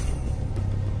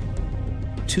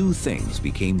 Two things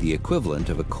became the equivalent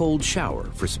of a cold shower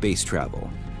for space travel.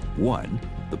 One,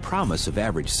 the promise of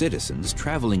average citizens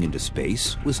traveling into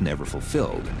space was never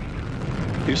fulfilled.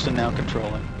 Houston now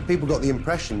controlling. People got the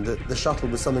impression that the shuttle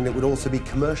was something that would also be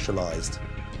commercialized.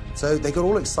 So they got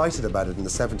all excited about it in the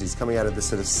 70s, coming out of this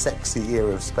sort of sexy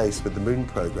era of space with the moon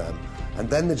program. And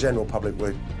then the general public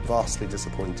were vastly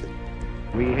disappointed.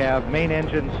 We have main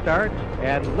engine start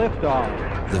and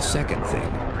liftoff. The second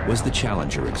thing was the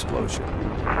Challenger explosion.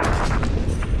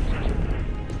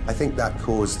 I think that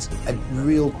caused a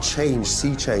real change,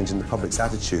 sea change in the public's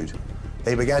attitude.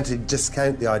 They began to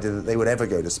discount the idea that they would ever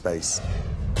go to space.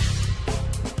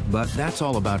 But that's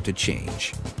all about to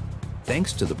change,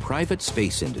 thanks to the private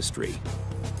space industry.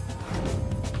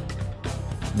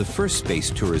 The first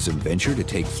space tourism venture to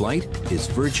take flight is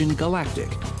Virgin Galactic,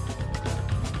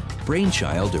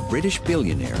 brainchild of British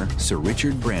billionaire Sir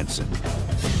Richard Branson.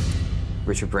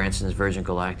 Richard Branson's Virgin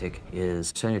Galactic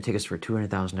is selling their tickets for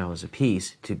 $200,000 a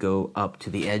piece to go up to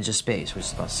the edge of space, which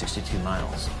is about 62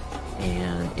 miles.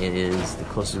 And it is the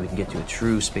closest we can get to a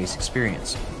true space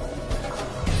experience.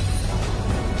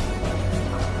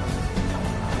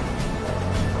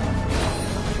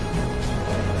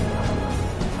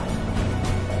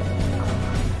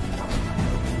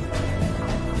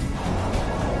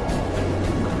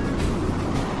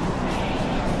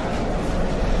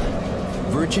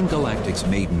 Virgin Galactic's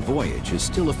maiden voyage is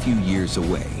still a few years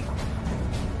away.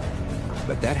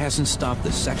 But that hasn't stopped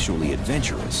the sexually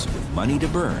adventurous with money to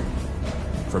burn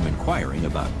from inquiring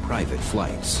about private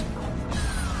flights.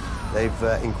 They've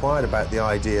inquired about the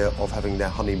idea of having their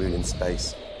honeymoon in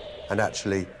space and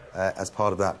actually, as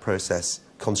part of that process,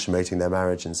 consummating their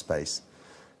marriage in space.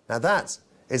 Now that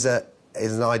is an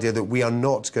idea that we are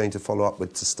not going to follow up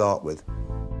with to start with.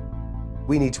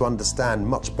 We need to understand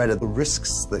much better the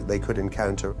risks that they could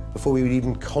encounter before we would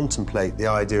even contemplate the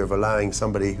idea of allowing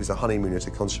somebody who's a honeymooner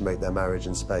to consummate their marriage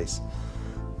in space.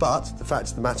 But the fact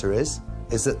of the matter is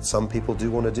that some people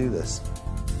do want to do this.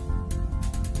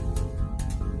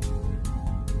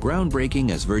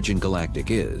 Groundbreaking as Virgin Galactic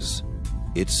is,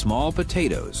 It's small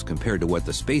potatoes compared to what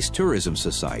the Space Tourism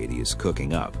Society is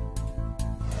cooking up.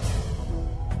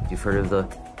 You've heard of the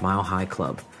Mile High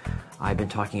Club. I've been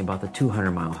talking about the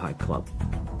 200 Mile High Club.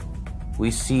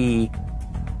 We see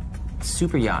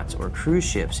super yachts or cruise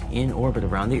ships in orbit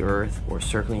around the Earth or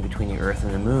circling between the Earth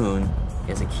and the Moon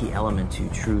as a key element to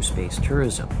true space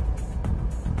tourism.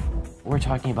 We're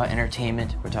talking about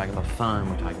entertainment, we're talking about fun,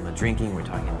 we're talking about drinking, we're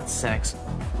talking about sex,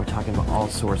 we're talking about all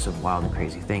sorts of wild and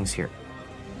crazy things here.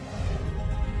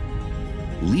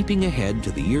 Leaping ahead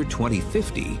to the year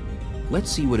 2050, let's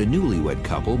see what a newlywed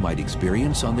couple might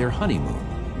experience on their honeymoon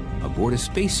aboard a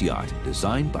space yacht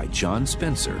designed by John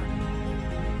Spencer.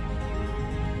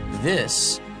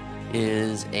 This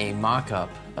is a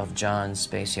mock-up of John's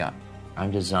space yacht.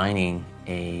 I'm designing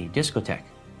a discotheque.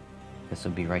 This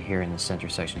will be right here in the center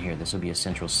section here. This will be a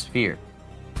central sphere.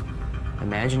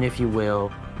 Imagine, if you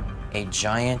will, a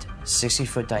giant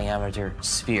 60-foot diameter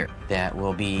sphere that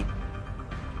will be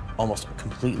almost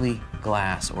completely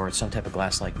glass or some type of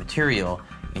glass-like material,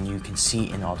 and you can see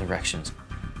in all directions.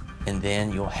 And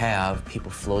then you'll have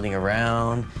people floating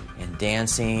around and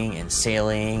dancing and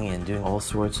sailing and doing all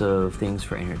sorts of things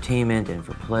for entertainment and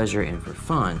for pleasure and for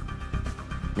fun.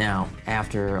 Now,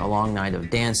 after a long night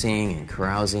of dancing and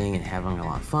carousing and having a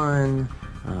lot of fun,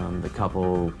 the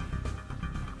couple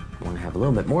want to have a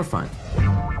little bit more fun.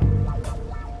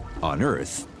 On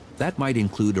Earth, that might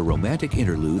include a romantic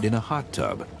interlude in a hot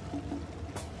tub.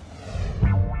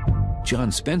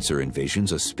 John Spencer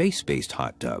envisions a space-based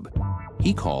hot tub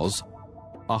he calls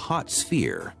a hot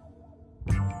sphere.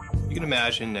 You can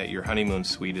imagine that your honeymoon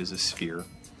suite is a sphere,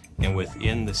 and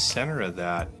within the center of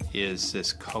that is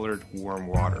this colored warm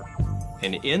water.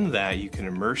 And in that you can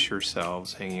immerse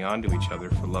yourselves hanging on to each other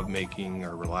for lovemaking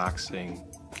or relaxing.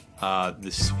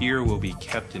 The sphere will be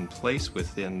kept in place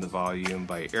within the volume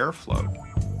by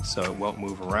airflow, so it won't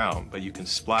move around, but you can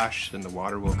splash and the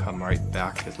water will come right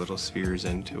back as little spheres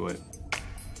into it.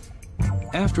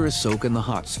 After a soak in the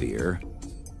hot sphere,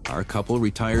 our couple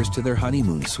retires to their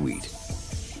honeymoon suite.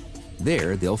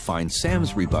 There, they'll find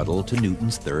Sam's rebuttal to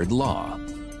Newton's third law,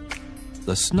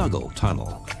 the Snuggle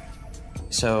Tunnel.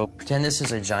 So pretend this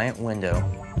is a giant window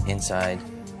inside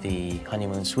the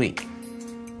honeymoon suite.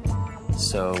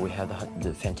 So we have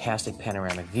the fantastic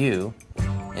panoramic view,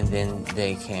 and then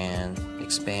they can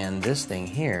expand this thing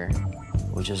here,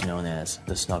 which is known as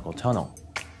the Snuggle Tunnel.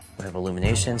 We'll have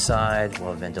illumination inside,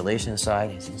 we'll have ventilation inside.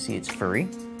 As you can see, it's furry.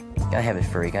 Gotta have it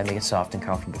furry, gotta make it soft and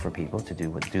comfortable for people to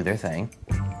do their thing.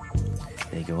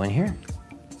 They go in here,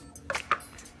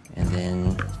 and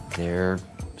then they're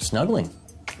snuggling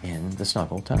in the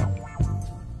Snuggle Tunnel.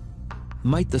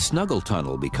 Might the Snuggle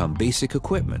Tunnel become basic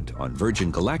equipment on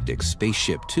Virgin Galactic's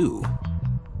Spaceship Two?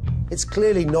 It's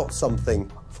clearly not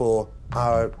something for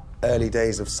our early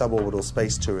days of suborbital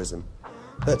space tourism.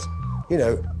 But, you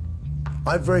know,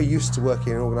 I'm very used to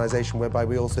working in an organisation whereby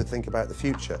we also think about the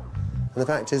future. And the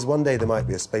fact is, one day there might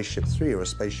be a Spaceship 3 or a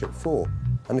Spaceship 4.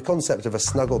 And the concept of a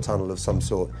snuggle tunnel of some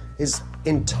sort is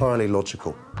entirely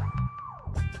logical.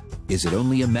 Is it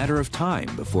only a matter of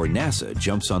time before NASA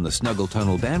jumps on the Snuggle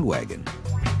Tunnel bandwagon?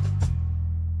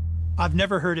 I've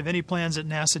never heard of any plans at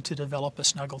NASA to develop a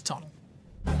snuggle tunnel.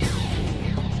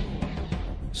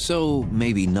 So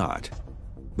maybe not.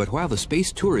 But while the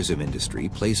space tourism industry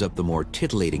plays up the more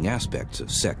titillating aspects of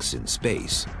sex in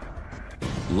space,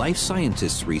 life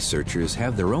scientists researchers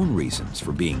have their own reasons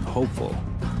for being hopeful.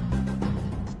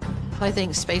 I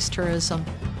think space tourism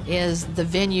is the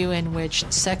venue in which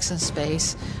sex in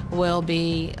space will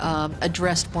be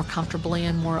addressed more comfortably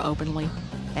and more openly.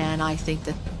 And I think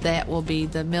that that will be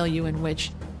the milieu in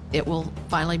which it will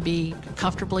finally be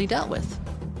comfortably dealt with.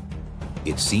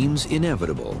 It seems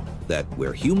inevitable that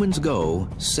where humans go,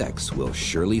 sex will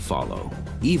surely follow,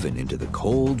 even into the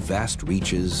cold, vast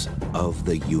reaches of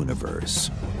the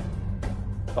universe.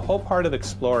 The whole part of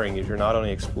exploring is you're not only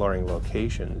exploring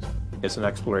locations, it's an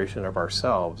exploration of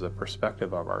ourselves, a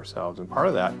perspective of ourselves, and part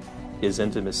of that is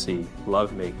intimacy,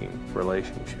 lovemaking,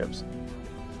 relationships.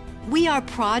 We are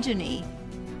progeny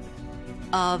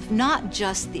of not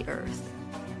just the Earth,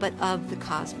 but of the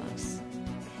cosmos.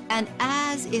 And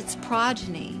as its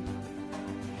progeny,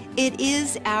 it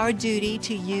is our duty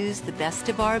to use the best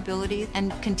of our abilities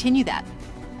and continue that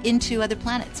into other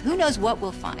planets. Who knows what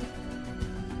we'll find?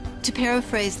 To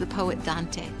paraphrase the poet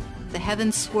Dante, the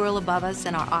heavens swirl above us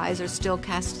and our eyes are still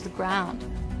cast to the ground.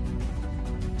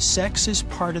 Sex is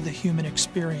part of the human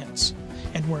experience,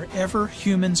 and wherever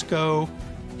humans go,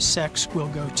 sex will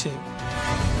go too.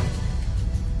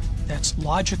 That's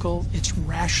logical, it's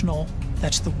rational,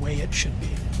 that's the way it should be.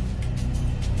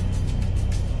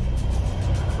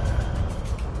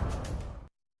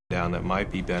 down that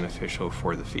might be beneficial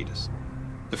for the fetus.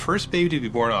 The first baby to be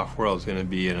born off-world is going to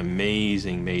be an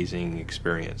amazing, amazing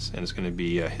experience, and it's going to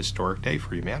be a historic day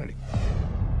for humanity.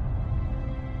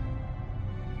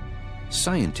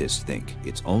 Scientists think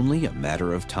it's only a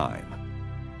matter of time.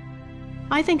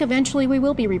 I think eventually we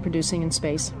will be reproducing in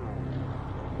space.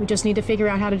 We just need to figure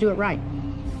out how to do it right.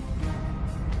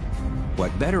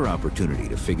 What better opportunity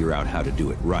to figure out how to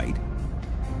do it right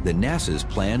than NASA's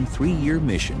planned 3-year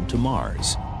mission to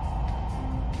Mars?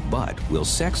 But will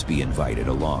sex be invited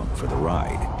along for the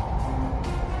ride?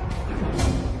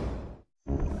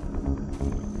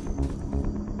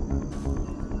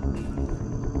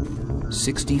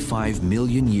 "65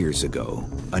 million years ago,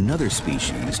 another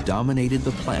species dominated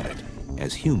the planet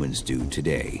as humans do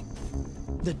today.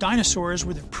 The dinosaurs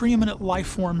were the preeminent life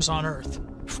forms on Earth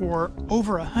for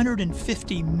over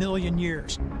 150 million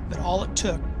years, but all it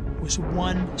took was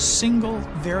one single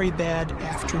very bad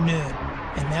afternoon,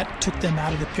 and that took them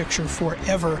out of the picture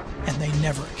forever, and they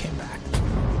never came back.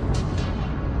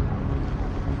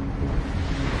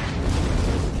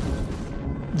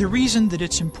 The reason that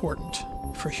it's important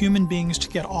for human beings to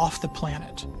get off the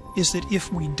planet is that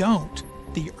if we don't,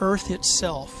 the Earth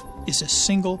itself is a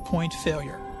single-point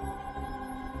failure.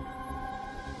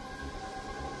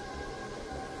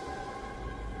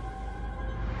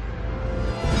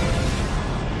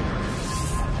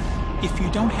 If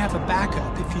you don't have a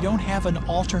backup, if you don't have an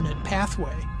alternate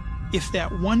pathway, if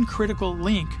that one critical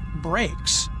link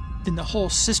breaks, then the whole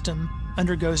system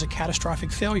undergoes a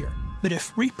catastrophic failure. But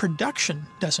if reproduction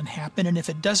doesn't happen, and if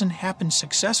it doesn't happen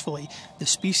successfully, the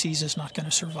species is not going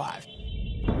to survive.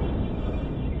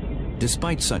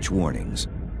 Despite such warnings,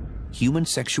 human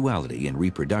sexuality and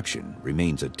reproduction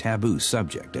remains a taboo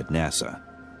subject at NASA.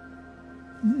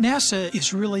 NASA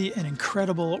is really an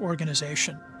incredible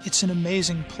organization. It's an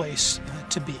amazing place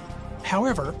to be.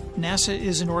 However, NASA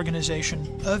is an organization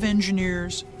of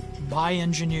engineers, by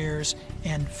engineers,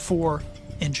 and for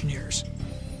engineers.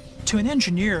 To an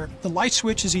engineer, the light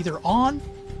switch is either on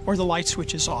or the light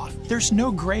switch is off. There's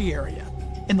no gray area.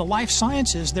 In the life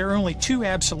sciences, there are only two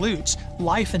absolutes,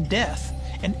 life and death,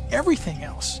 and everything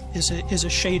else is a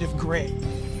shade of gray.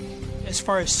 As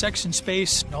far as sex in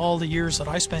space, all the years that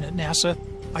I spent at NASA,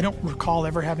 I don't recall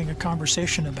ever having a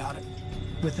conversation about it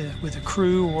with a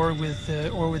crew or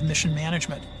with mission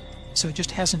management. So it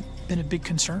just hasn't been a big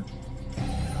concern.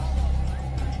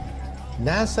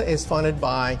 NASA is funded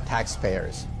by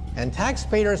taxpayers, and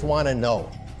taxpayers want to know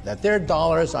that their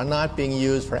dollars are not being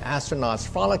used for astronauts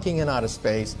frolicking in outer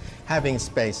space, having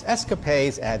space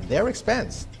escapades at their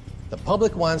expense. The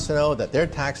public wants to know that their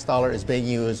tax dollar is being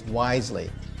used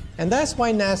wisely. And that's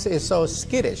why NASA is so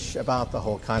skittish about the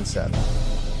whole concept.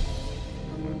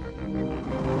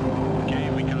 Okay,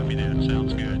 we copy that.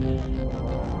 Sounds good.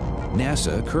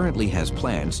 NASA currently has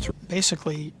plans to...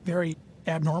 Basically, very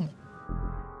abnormal.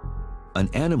 An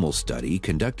animal study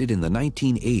conducted in the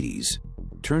 1980s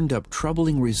turned up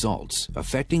troubling results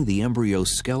affecting the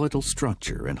embryo's skeletal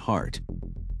structure and heart.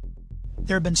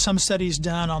 There have been some studies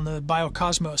done on the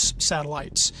Biocosmos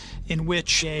satellites in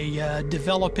which a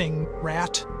developing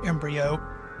rat embryo,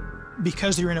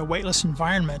 because they're in a weightless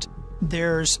environment,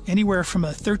 there's anywhere from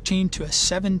a 13 to a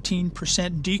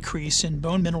 17% decrease in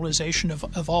bone mineralization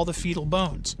of all the fetal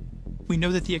bones. We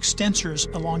know that the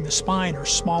extensors along the spine are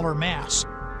smaller mass.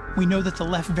 We know that the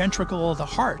left ventricle of the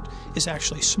heart is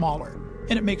actually smaller.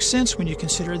 And it makes sense when you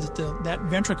consider that that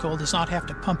ventricle does not have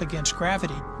to pump against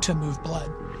gravity to move blood.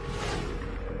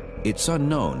 It's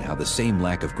unknown how the same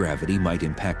lack of gravity might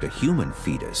impact a human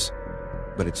fetus,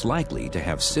 but it's likely to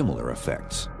have similar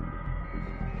effects.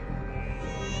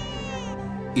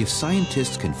 If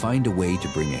scientists can find a way to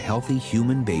bring a healthy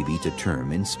human baby to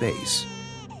term in space,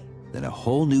 then a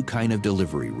whole new kind of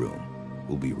delivery room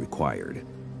will be required.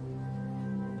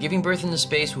 Giving birth into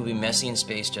space will be messy in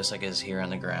space just like it is here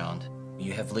on the ground.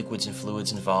 You have liquids and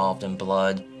fluids involved and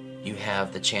blood. You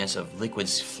have the chance of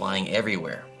liquids flying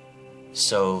everywhere.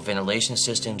 So ventilation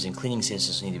systems and cleaning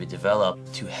systems need to be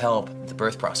developed to help the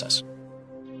birth process.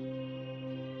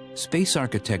 Space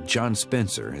architect John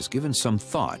Spencer has given some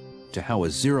thought to how a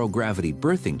zero-gravity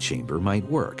birthing chamber might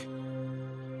work.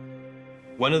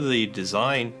 One of the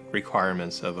design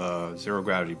requirements of a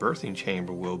zero-gravity birthing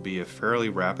chamber will be a fairly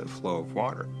rapid flow of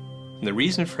water. And the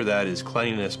reason for that is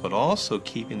cleanliness, but also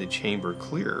keeping the chamber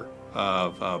clear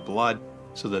of blood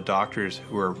so the doctors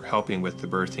who are helping with the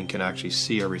birthing can actually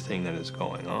see everything that is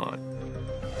going on.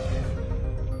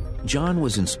 John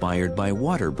was inspired by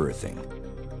water birthing,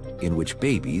 in which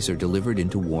babies are delivered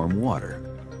into warm water.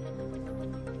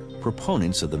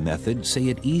 Proponents of the method say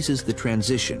it eases the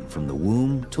transition from the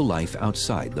womb to life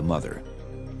outside the mother.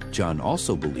 John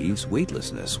also believes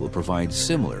weightlessness will provide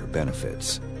similar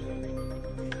benefits.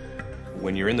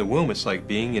 When you're in the womb, it's like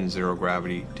being in zero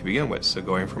gravity to begin with. So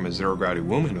going from a zero gravity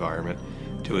womb environment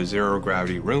to a zero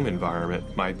gravity room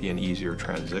environment might be an easier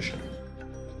transition.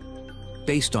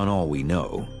 Based on all we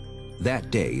know, that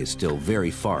day is still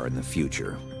very far in the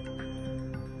future.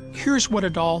 Here's what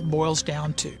it all boils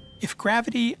down to. If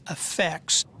gravity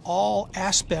affects all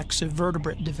aspects of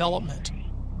vertebrate development,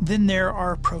 then there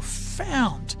are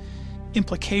profound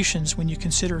implications when you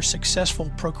consider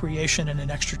successful procreation in an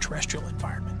extraterrestrial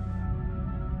environment.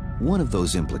 One of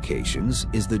those implications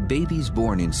is that babies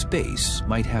born in space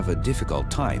might have a difficult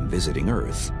time visiting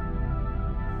Earth.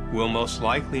 We'll most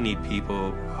likely need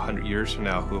people 100 years from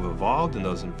now who have evolved in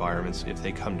those environments. If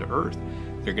they come to Earth,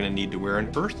 they're going to need to wear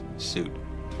an Earth suit,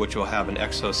 which will have an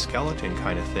exoskeleton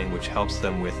kind of thing, which helps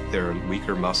them with their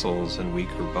weaker muscles and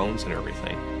weaker bones and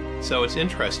everything. So it's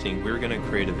interesting, we're going to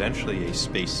create eventually a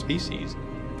space species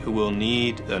who will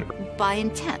need an... By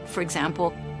intent, for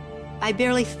example, I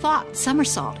barely thought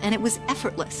somersault, and it was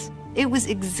effortless. It was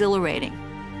exhilarating.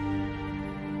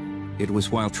 It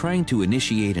was while trying to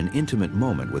initiate an intimate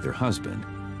moment with her husband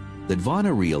that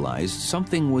Vana realized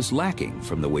something was lacking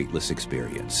from the weightless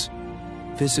experience: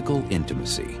 physical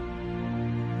intimacy.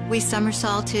 We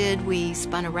somersaulted, we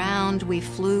spun around, we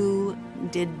flew,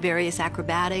 did various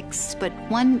acrobatics, but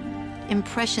one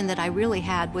impression that I really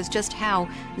had was just how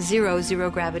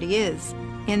zero gravity is,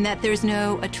 in that there's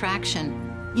no attraction.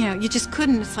 You know, you just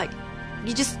couldn't, it's like,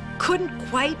 you just couldn't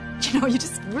quite, you know, you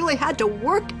just really had to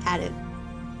work at it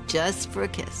just for a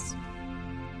kiss.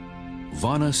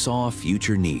 Vana saw a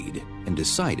future need and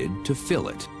decided to fill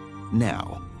it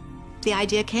now. The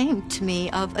idea came to me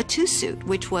of a two-suit,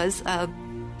 which was a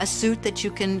suit that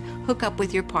you can hook up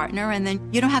with your partner, and then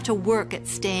you don't have to work at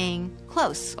staying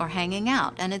close or hanging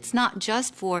out. And it's not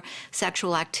just for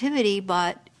sexual activity,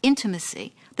 but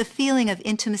intimacy. The feeling of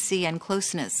intimacy and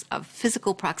closeness, of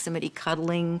physical proximity,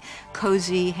 cuddling,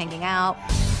 cozy, hanging out.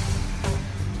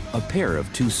 A pair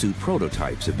of two-suit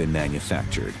prototypes have been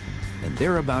manufactured, and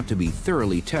they're about to be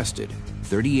thoroughly tested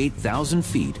 38,000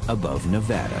 feet above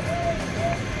Nevada.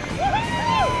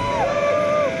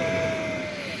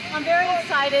 I'm very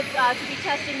excited to be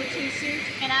testing the two-suit,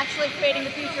 and actually creating the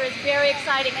future is very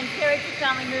exciting and very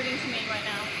profoundly moving to me right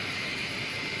now.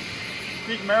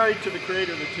 Being married to the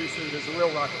creator of the two-suit is a real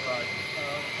rocket ride.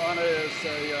 Vana is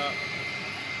a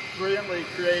brilliantly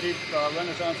creative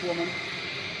Renaissance woman,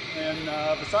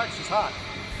 and besides, she's hot.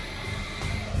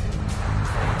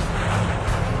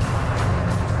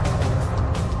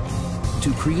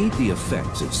 To create the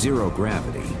effects of zero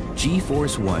gravity,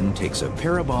 G-Force 1 takes a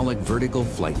parabolic vertical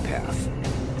flight path.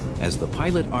 As the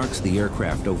pilot arcs the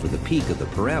aircraft over the peak of the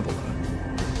parabola,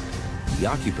 the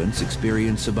occupants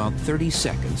experience about 30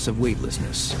 seconds of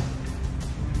weightlessness.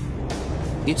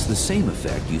 It's the same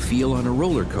effect you feel on a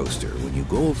roller coaster when you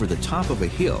go over the top of a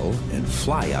hill and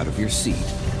fly out of your seat.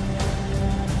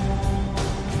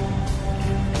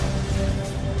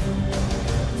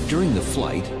 During the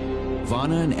flight,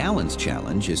 Vana and Alan's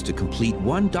challenge is to complete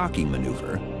one docking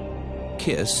maneuver,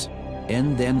 kiss,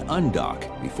 and then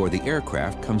undock before the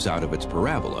aircraft comes out of its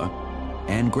parabola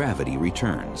and gravity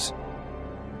returns.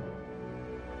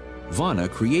 Vana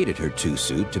created her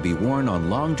two-suit to be worn on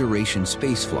long-duration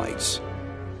space flights.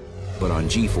 But on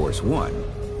G-Force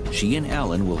 1, she and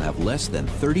Alan will have less than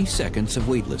 30 seconds of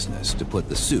weightlessness to put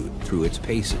the suit through its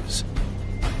paces.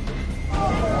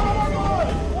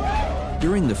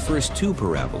 During the first two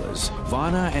parabolas,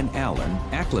 Vana and Alan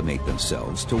acclimate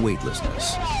themselves to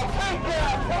weightlessness.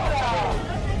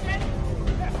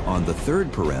 On the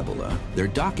third parabola, their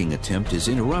docking attempt is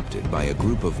interrupted by a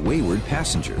group of wayward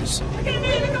passengers.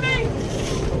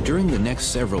 During the next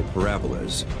several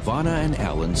parabolas, Vana and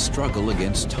Alan struggle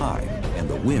against time and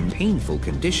the painful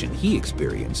condition he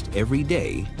experienced every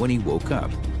day when he woke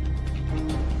up.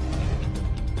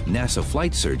 NASA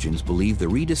flight surgeons believe the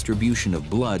redistribution of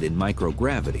blood in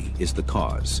microgravity is the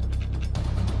cause.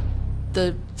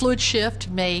 The fluid shift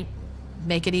may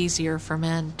make it easier for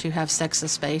men to have sex in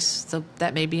space, so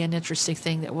that may be an interesting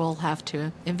thing that we'll have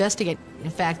to investigate. In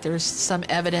fact, there's some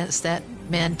evidence that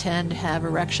men tend to have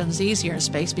erections easier in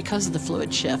space because of the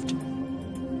fluid shift.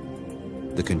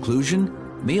 The conclusion?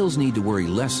 Males need to worry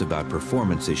less about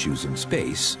performance issues in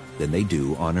space than they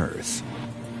do on Earth.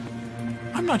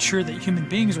 I'm not sure that human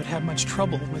beings would have much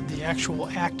trouble with the actual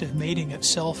act of mating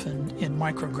itself in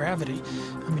microgravity.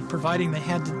 I mean, providing they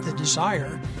had the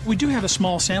desire. We do have a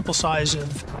small sample size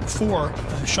of 4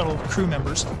 shuttle crew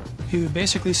members who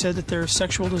basically said that their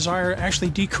sexual desire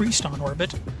actually decreased on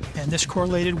orbit, and this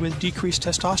correlated with decreased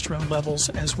testosterone levels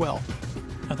as well.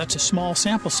 Now, that's a small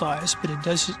sample size, but it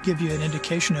does give you an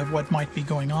indication of what might be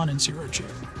going on in zero-G.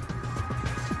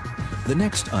 The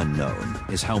next unknown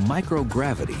is how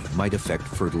microgravity might affect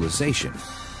fertilization.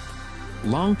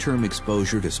 Long-term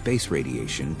exposure to space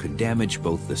radiation could damage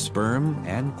both the sperm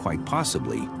and, quite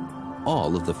possibly,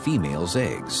 all of the female's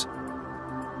eggs.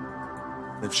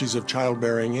 If she's of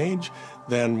childbearing age,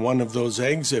 then one of those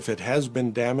eggs, if it has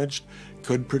been damaged,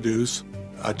 could produce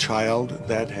a child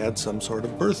that had some sort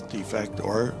of birth defect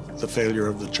or the failure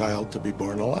of the child to be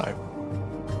born alive.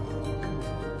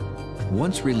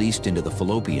 Once released into the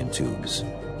fallopian tubes,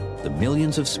 the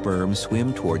millions of sperm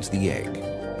swim towards the egg.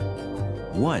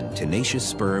 One tenacious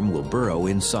sperm will burrow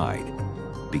inside,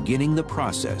 beginning the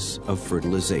process of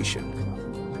fertilization.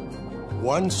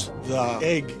 Once the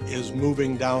egg is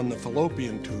moving down the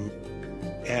fallopian tube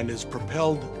and is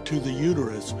propelled to the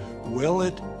uterus, will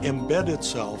it embed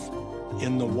itself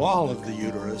in the wall of the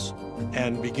uterus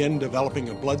and begin developing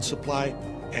a blood supply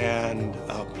and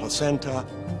a placenta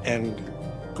and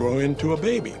grow into a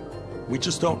baby? We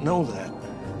just don't know that.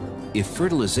 If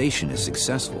fertilization is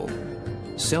successful,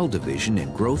 cell division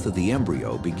and growth of the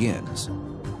embryo begins.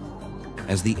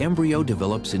 As the embryo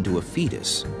develops into a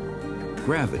fetus,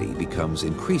 gravity becomes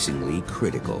increasingly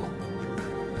critical.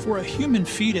 For a human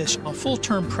fetus, a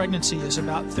full-term pregnancy is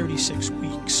about 36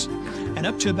 weeks. And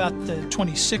up to about the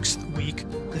 26th week,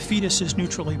 the fetus is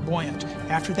neutrally buoyant.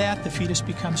 After that, the fetus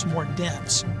becomes more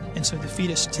dense, and so the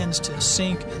fetus tends to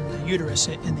sink in the uterus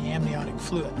in the amniotic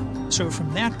fluid. So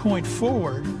from that point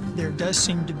forward, there does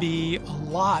seem to be a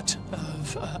lot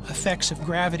of effects of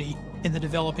gravity in the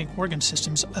developing organ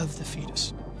systems of the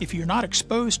fetus. If you're not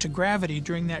exposed to gravity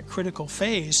during that critical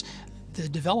phase, the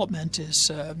development is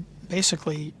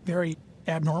basically very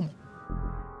abnormal.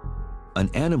 An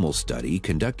animal study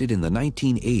conducted in the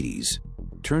 1980s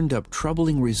turned up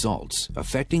troubling results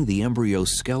affecting the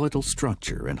embryo's skeletal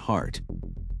structure and heart.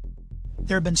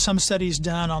 There have been some studies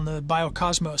done on the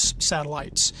Biocosmos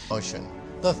satellites. Motion.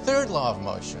 The third law of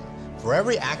motion. For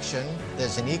every action,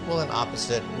 there's an equal and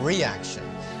opposite reaction.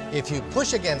 If you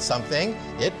push against something,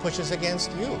 it pushes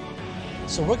against you.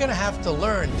 So we're going to have to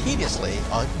learn tediously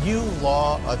a new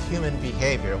law of human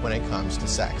behavior when it comes to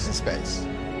sex in space.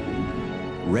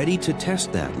 Ready to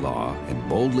test that law and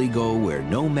boldly go where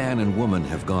no man and woman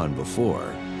have gone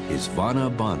before is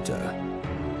Vana Banta.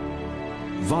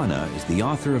 Vana is the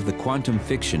author of the quantum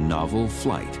fiction novel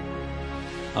Flight,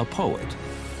 a poet,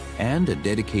 and a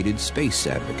dedicated space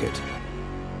advocate.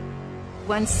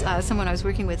 Once someone I was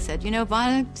working with said, you know,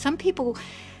 Vana, some people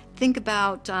think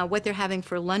about what they're having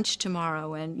for lunch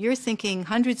tomorrow, and you're thinking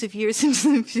hundreds of years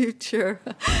into the future.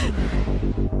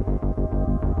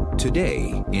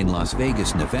 Today, in Las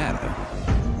Vegas, Nevada,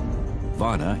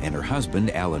 Vana and her husband,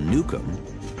 Alan Newcomb,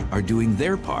 are doing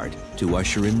their part to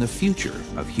usher in the future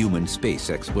of human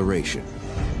space exploration.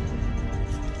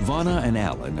 Vana and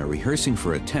Alan are rehearsing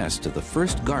for a test of the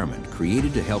first garment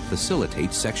created to help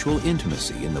facilitate sexual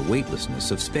intimacy in the weightlessness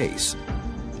of space.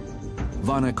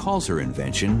 Vana calls her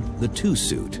invention the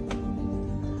two-suit.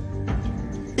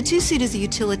 The two-suit is a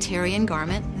utilitarian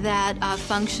garment that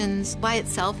functions by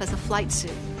itself as a flight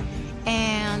suit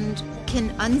and can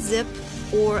unzip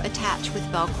or attach with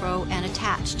Velcro and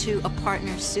attach to a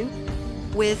partner's suit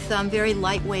with very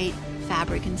lightweight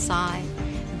fabric inside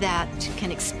that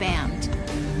can expand.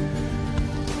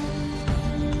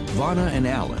 Vana and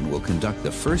Alan will conduct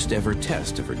the first ever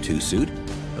test of her two-suit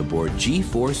aboard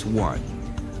G-Force 1,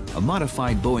 a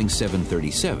modified Boeing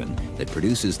 737 that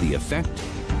produces the effect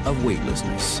of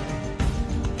weightlessness.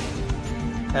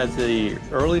 As the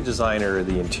early designer of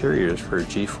the interiors for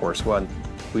G-Force 1,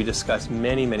 we discussed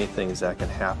many things that can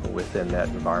happen within that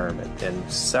environment. And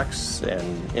sex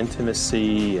and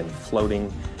intimacy and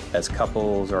floating as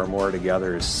couples or more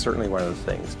together is certainly one of the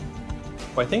things.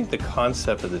 Well, I think the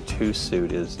concept of the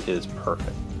two-suit is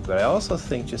perfect. But I also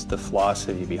think just the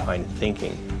philosophy behind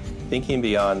thinking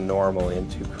beyond normal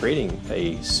into creating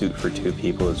a suit for two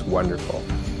people is wonderful.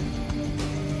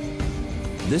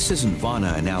 This isn't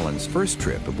Vana and Alan's first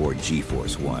trip aboard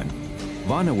G-Force 1.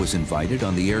 Vana was invited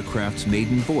on the aircraft's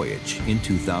maiden voyage in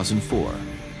 2004.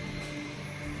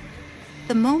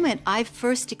 The moment I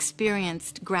first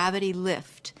experienced gravity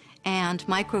lift and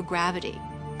microgravity,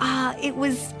 it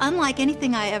was unlike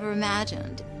anything I ever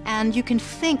imagined. And you can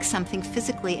think something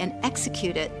physically and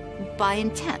execute it by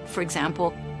intent. For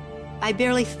example, I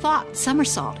barely thought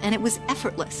somersault, and it was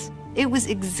effortless. It was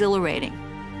exhilarating.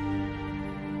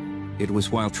 It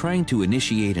was while trying to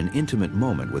initiate an intimate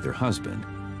moment with her husband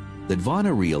that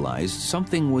Vana realized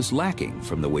something was lacking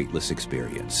from the weightless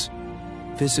experience: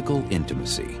 physical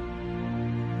intimacy.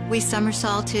 We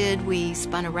somersaulted, we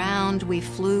spun around, we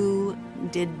flew.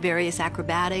 did various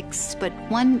acrobatics, but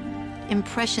one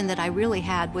impression that I really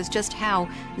had was just how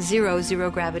zero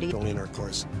gravity. In our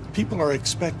course, people are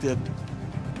expected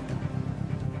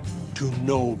to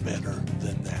know better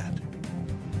than that.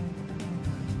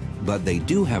 But they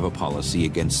do have a policy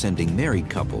against sending married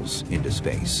couples into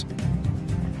space.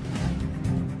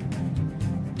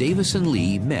 Davis and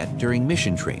Lee met during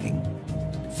mission training,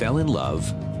 fell in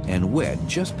love, and wed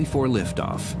just before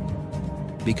liftoff.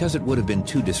 Because it would have been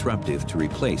too disruptive to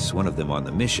replace one of them on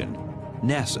the mission,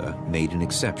 NASA made an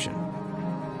exception.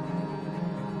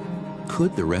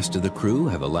 Could the rest of the crew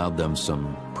have allowed them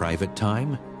some private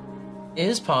time? It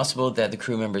is possible that the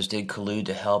crew members did collude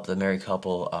to help the married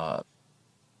couple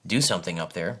do something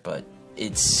up there, but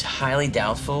it's highly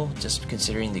doubtful, just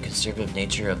considering the conservative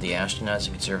nature of the astronauts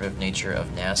and conservative nature of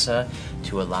NASA,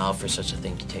 to allow for such a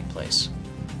thing to take place.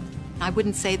 I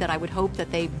wouldn't say that I would hope that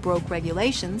they broke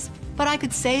regulations, but I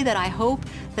could say that I hope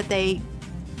that they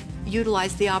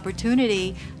utilized the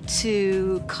opportunity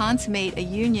to consummate a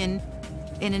union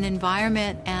in an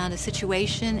environment and a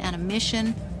situation and a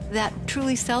mission that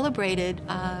truly celebrated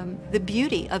the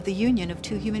beauty of the union of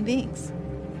two human beings.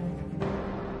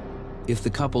 If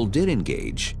the couple did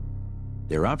engage,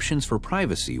 their options for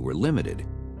privacy were limited.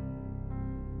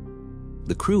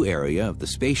 The crew area of the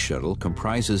space shuttle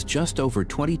comprises just over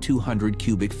 2,200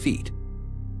 cubic feet,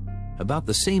 about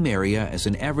the same area as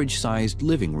an average-sized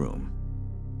living room.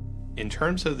 In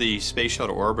terms of the space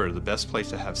shuttle orbiter, the best place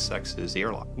to have sex is the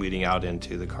airlock leading out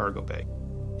into the cargo bay.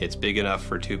 It's big enough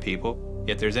for two people.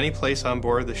 If there's any place on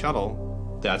board the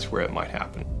shuttle, that's where it might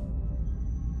happen.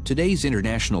 Today's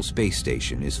International Space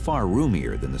Station is far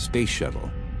roomier than the space shuttle,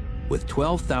 with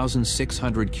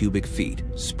 12,600 cubic feet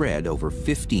spread over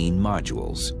 15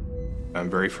 modules. I'm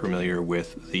very familiar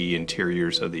with the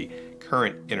interiors of the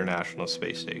current International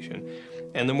Space Station,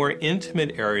 and the more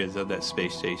intimate areas of that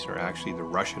space station are actually the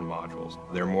Russian modules.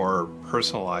 They're more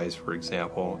personalized, for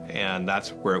example, and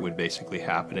that's where it would basically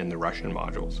happen, in the Russian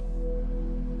modules.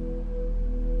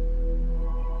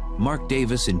 Mark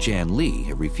Davis and Jan Lee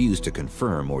have refused to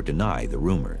confirm or deny the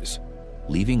rumors,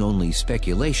 leaving only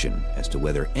speculation as to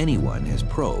whether anyone has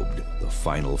probed the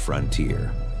final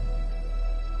frontier.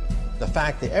 The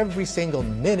fact that every single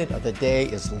minute of the day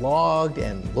is logged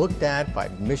and looked at by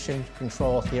mission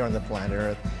control here on the planet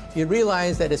Earth, you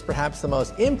realize that it's perhaps the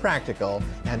most impractical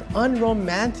and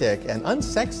unromantic and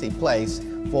unsexy place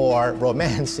for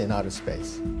romance in outer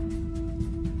space.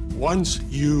 Once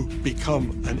you become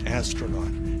an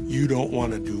astronaut, you don't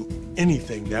want to do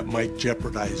anything that might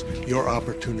jeopardize your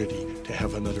opportunity to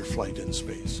have another flight in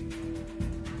space.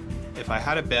 If I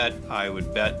had a bet, I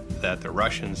would bet that the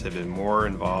Russians have been more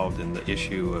involved in the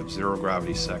issue of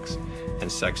zero-gravity sex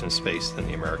and sex in space than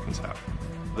the Americans have.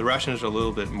 The Russians are a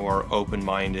little bit more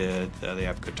open-minded. They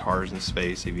have guitars in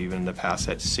space. They've even in the past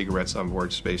had cigarettes on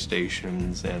board space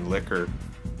stations and liquor.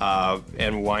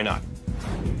 And why not?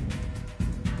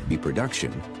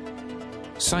 Reproduction.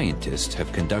 Scientists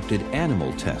have conducted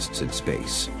animal tests in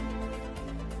space.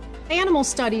 Animal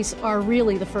studies are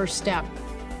really the first step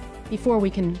before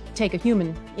we can take a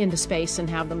human into space and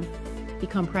have them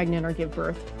become pregnant or give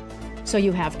birth. So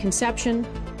you have conception,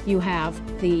 you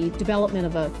have the development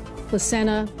of a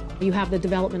placenta, you have the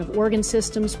development of organ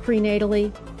systems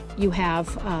prenatally, you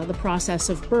have the process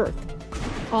of birth.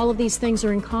 All of these things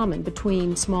are in common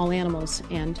between small animals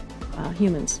and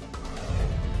humans.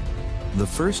 The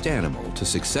first animal to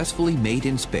successfully mate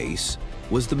in space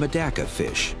was the Medaka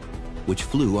fish, which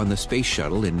flew on the space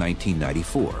shuttle in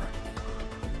 1994.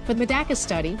 For the Medaka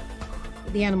study,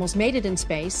 the animals mated in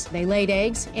space, they laid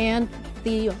eggs, and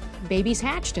the babies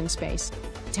hatched in space,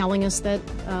 telling us that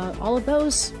all of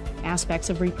those aspects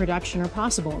of reproduction are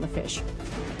possible in the fish.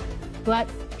 But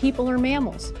people are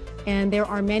mammals, and there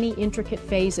are many intricate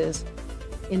phases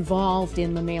involved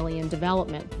in mammalian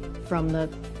development, from the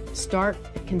start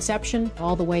at conception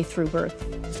all the way through birth.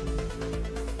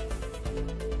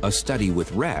 A study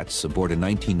with rats aboard a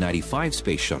 1995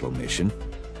 space shuttle mission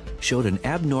showed an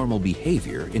abnormal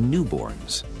behavior in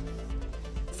newborns.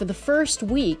 For the first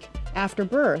week after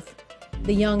birth,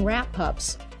 the young rat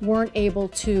pups weren't able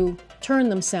to turn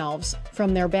themselves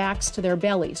from their backs to their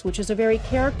bellies, which is a very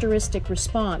characteristic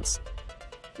response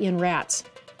in rats.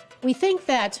 We think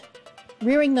that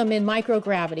rearing them in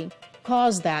microgravity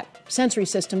caused that sensory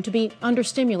system to be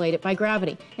understimulated by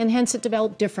gravity, and hence it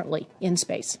developed differently in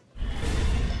space.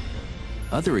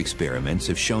 Other experiments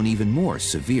have shown even more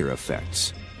severe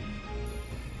effects.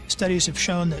 Studies have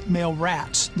shown that male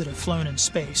rats that have flown in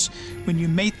space, when you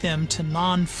mate them to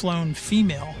non-flown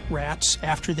female rats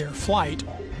after their flight,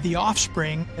 the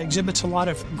offspring exhibits a lot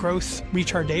of growth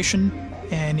retardation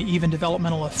and even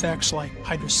developmental effects like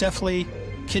hydrocephaly,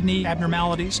 kidney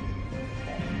abnormalities.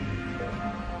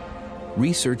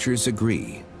 Researchers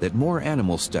agree that more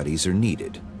animal studies are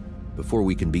needed before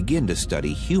we can begin to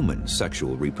study human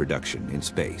sexual reproduction in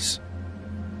space.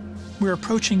 We're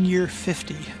approaching year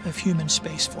 50 of human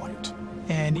spaceflight,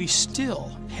 and we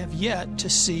still have yet to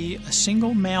see a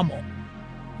single mammal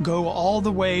go all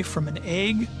the way from an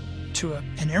egg to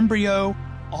an embryo,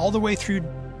 all the way through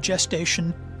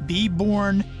gestation, be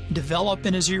born, develop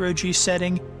in a zero-G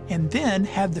setting, and then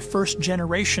have the first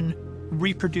generation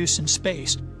reproduce in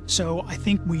space. So I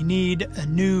think we need a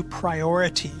new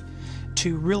priority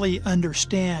to really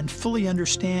understand, fully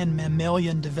understand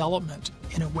mammalian development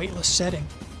in a weightless setting.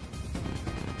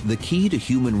 The key to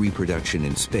human reproduction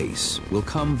in space will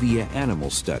come via animal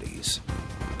studies.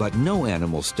 But no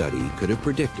animal study could have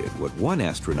predicted what one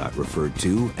astronaut referred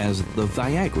to as the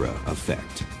Viagra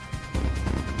effect.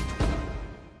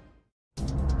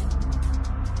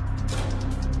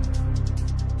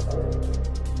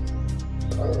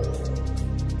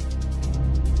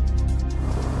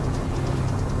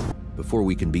 Before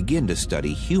we can begin to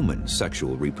study human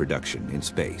sexual reproduction in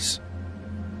space.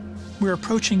 We're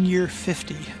approaching year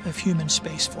 50 of human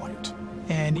spaceflight,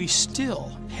 and we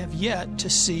still have yet to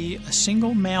see a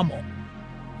single mammal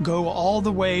go all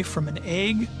the way from an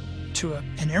egg to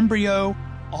an embryo,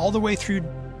 all the way through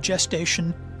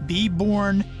gestation, be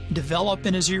born, develop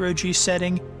in a zero-G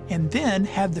setting, and then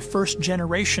have the first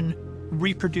generation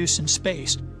reproduce in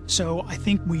space. So I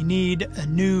think we need a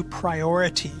new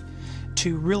priority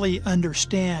to really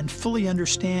understand, fully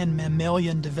understand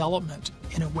mammalian development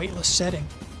in a weightless setting.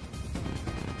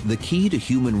 The key to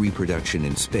human reproduction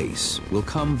in space will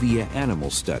come via animal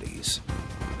studies.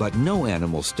 But no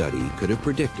animal study could have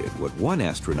predicted what one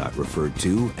astronaut referred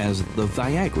to as the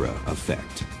Viagra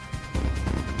effect.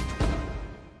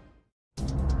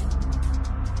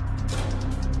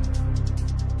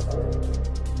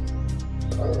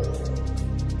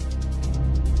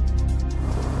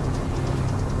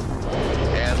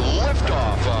 And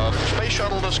liftoff of Space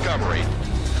Shuttle Discovery.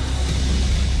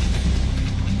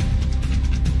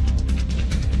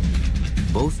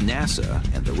 Both NASA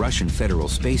and the Russian Federal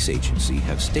Space Agency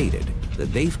have stated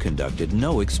that they've conducted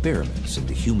no experiments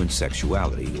into human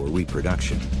sexuality or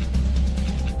reproduction.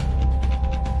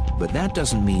 But that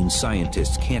doesn't mean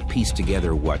scientists can't piece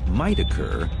together what might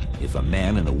occur if a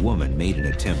man and a woman made an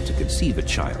attempt to conceive a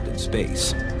child in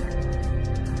space.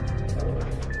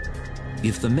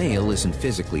 If the male isn't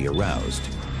physically aroused,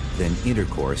 then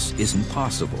intercourse isn't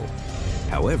possible.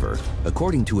 However,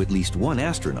 according to at least one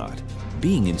astronaut,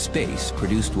 being in space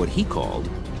produced what he called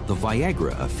the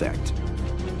Viagra effect.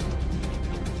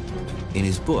 In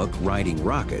his book, Riding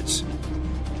Rockets,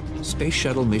 Space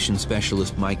Shuttle mission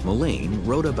specialist Mike Mullane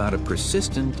wrote about a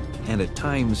persistent and at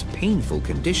times painful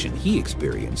condition he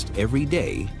experienced every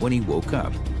day when he woke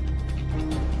up.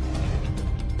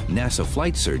 NASA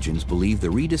flight surgeons believe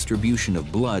the redistribution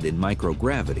of blood in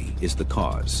microgravity is the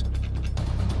cause.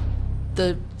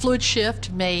 The fluid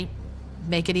shift may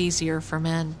make it easier for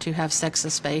men to have sex in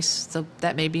space. So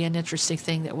that may be an interesting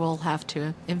thing that we'll have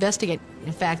to investigate.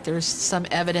 In fact, there's some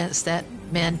evidence that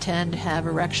men tend to have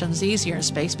erections easier in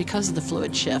space because of the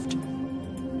fluid shift.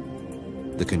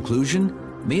 The conclusion?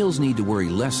 Males need to worry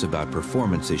less about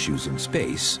performance issues in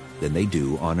space than they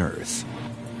do on Earth.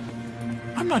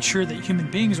 I'm not sure that human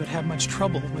beings would have much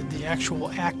trouble with the actual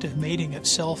act of mating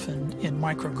itself in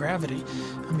microgravity.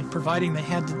 I mean, providing they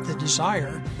had the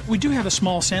desire. We do have a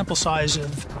small sample size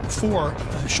of 4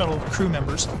 shuttle crew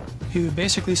members who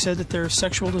basically said that their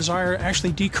sexual desire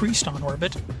actually decreased on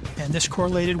orbit, and this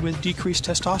correlated with decreased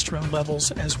testosterone levels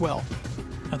as well.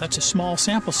 Now, that's a small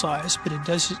sample size, but it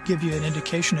does give you an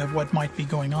indication of what might be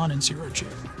going on in zero-G.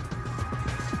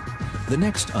 The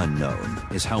next unknown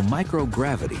is how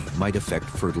microgravity might affect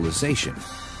fertilization.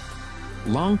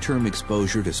 Long-term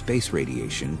exposure to space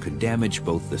radiation could damage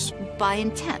both the... By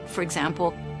intent, for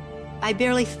example, I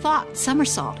barely thought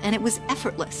somersault, and it was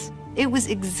effortless. It was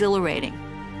exhilarating.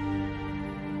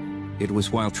 It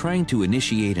was while trying to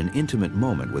initiate an intimate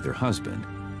moment with her husband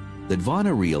that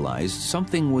Vana realized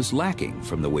something was lacking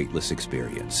from the weightless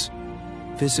experience: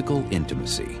 physical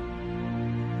intimacy.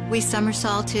 We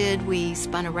somersaulted, we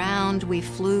spun around, we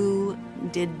flew,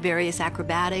 did various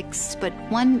acrobatics, but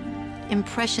one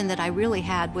impression that I really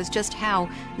had was just how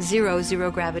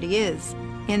zero gravity is,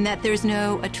 in that there's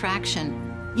no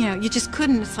attraction. You know, you just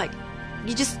couldn't, it's like,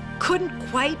 you just couldn't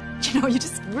quite, you know, you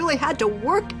just really had to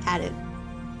work at it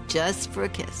just for a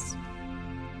kiss.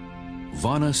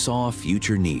 Vana saw a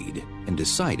future need and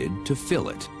decided to fill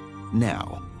it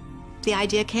now. The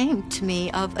idea came to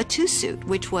me of a two-suit,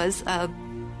 which was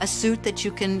a a suit that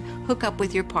you can hook up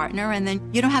with your partner, and then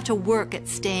you don't have to work at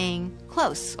staying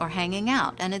close or hanging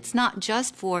out. And it's not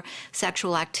just for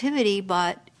sexual activity,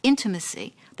 but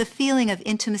intimacy. The feeling of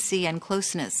intimacy and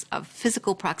closeness, of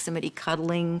physical proximity,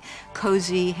 cuddling,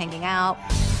 cozy, hanging out.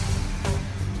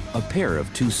 A pair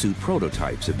of two-suit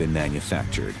prototypes have been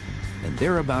manufactured, and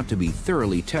they're about to be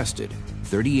thoroughly tested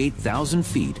 38,000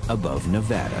 feet above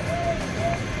Nevada.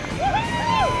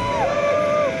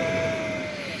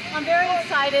 I'm very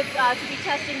excited to be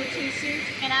testing the two-suit,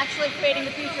 and actually creating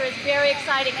the future is very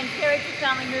exciting and very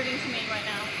profoundly moving to me right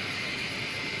now.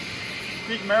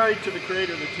 Being married to the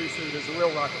creator of the two-suit is a real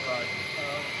rocket ride.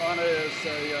 Anna is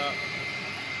a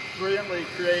brilliantly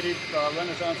creative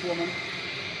Renaissance woman,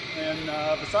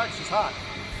 and besides, she's hot.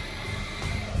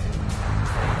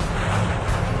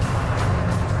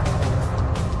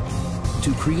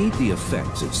 To create the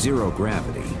effects of zero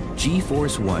gravity,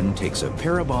 G-Force 1 takes a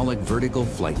parabolic vertical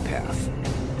flight path.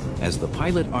 As the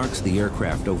pilot arcs the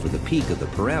aircraft over the peak of the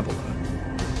parabola,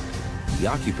 the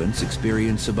occupants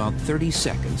experience about 30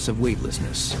 seconds of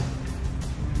weightlessness.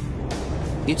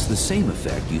 It's the same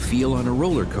effect you feel on a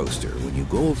roller coaster when you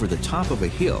go over the top of a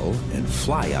hill and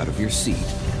fly out of your seat.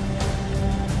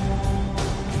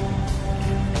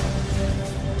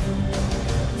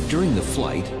 During the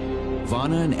flight,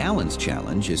 Vanna and Alan's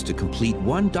challenge is to complete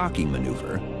one docking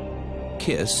maneuver,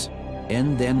 kiss,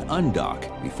 and then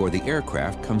undock before the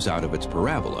aircraft comes out of its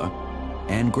parabola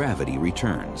and gravity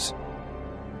returns.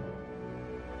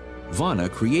 Vanna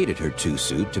created her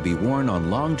two-suit to be worn on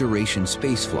long-duration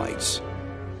space flights.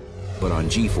 But on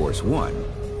G-Force 1,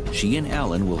 she and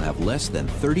Alan will have less than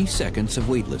 30 seconds of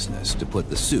weightlessness to put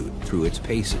the suit through its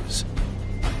paces.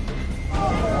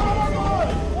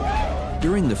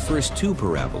 During the first two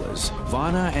parabolas,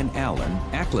 Vanna and Alan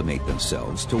acclimate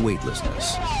themselves to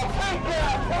weightlessness.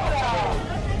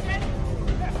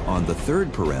 On the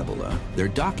third parabola, their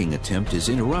docking attempt is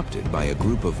interrupted by a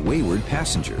group of wayward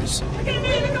passengers.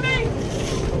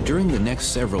 During the next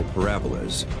several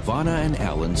parabolas, Vanna and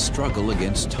Alan struggle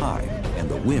against time and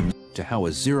the whim to how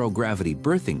a zero-gravity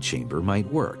birthing chamber might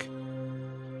work.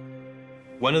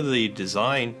 One of the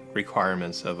design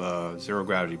requirements of a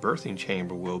zero-gravity birthing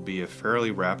chamber will be a fairly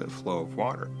rapid flow of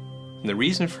water. And the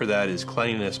reason for that is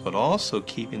cleanliness, but also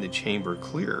keeping the chamber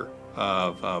clear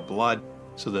of blood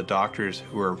so the doctors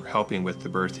who are helping with the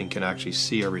birthing can actually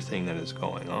see everything that is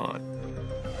going on.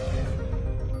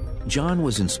 John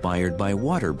was inspired by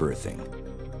water birthing,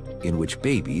 in which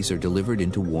babies are delivered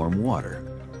into warm water.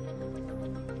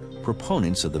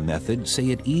 Proponents of the method say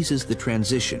it eases the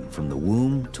transition from the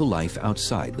womb to life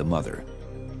outside the mother.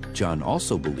 John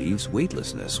also believes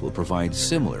weightlessness will provide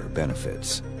similar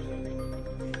benefits.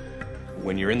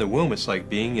 When you're in the womb, it's like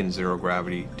being in zero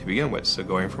gravity to begin with. So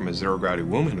going from a zero gravity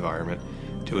womb environment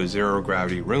to a zero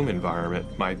gravity room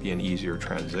environment might be an easier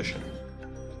transition.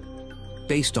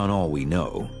 Based on all we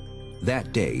know,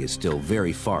 that day is still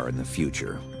very far in the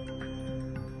future.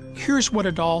 Here's what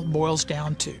it all boils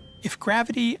down to. If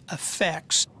gravity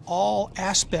affects all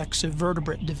aspects of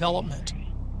vertebrate development,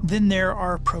 then there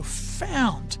are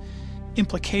profound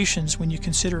implications when you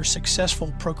consider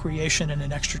successful procreation in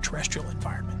an extraterrestrial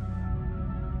environment.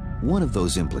 One of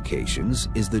those implications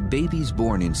is that babies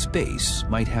born in space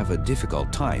might have a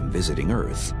difficult time visiting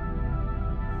Earth.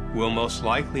 We'll most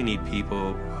likely need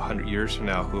people 100 years from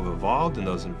now who have evolved in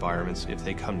those environments. If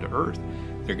they come to Earth,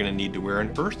 they're going to need to wear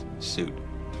an Earth suit,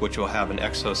 which will have an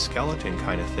exoskeleton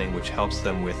kind of thing, which helps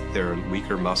them with their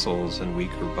weaker muscles and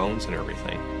weaker bones and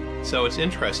everything. So it's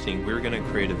interesting, we're going to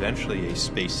create eventually a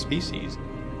space species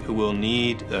who will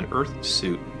need an Earth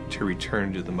suit to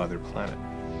return to the mother planet.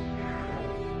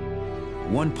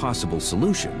 One possible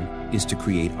solution is to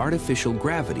create artificial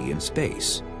gravity in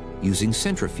space using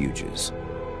centrifuges.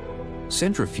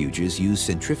 Centrifuges use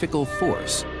centrifugal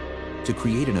force to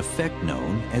create an effect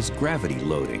known as gravity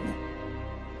loading.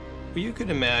 Well, you could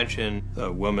imagine a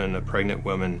woman, a pregnant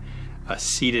woman,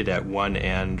 seated at one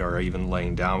end or even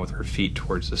laying down with her feet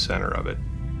towards the center of it.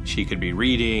 She could be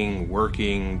reading,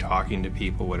 working, talking to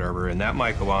people, whatever, and that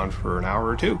might go on for an hour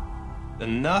or two.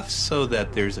 Enough so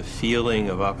that there's a feeling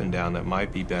of up and down that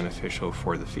might be beneficial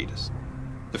for the fetus.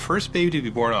 The first baby to be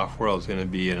born off world is going to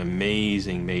be an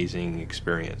amazing, amazing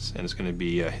experience, and it's going to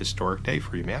be a historic day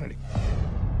for humanity.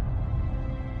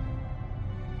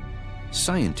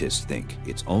 Scientists think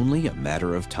it's only a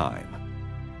matter of time.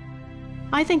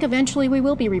 I think eventually we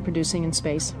will be reproducing in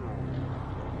space.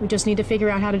 We just need to figure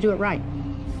out how to do it right.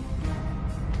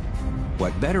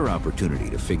 What better opportunity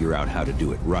to figure out how to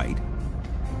do it right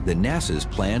than NASA's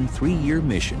planned 3-year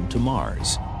mission to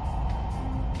Mars?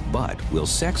 But will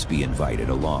sex be invited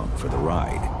along for the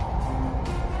ride?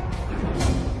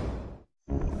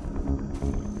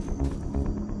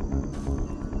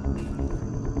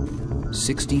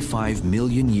 65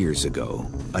 million years ago,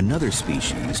 another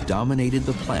species dominated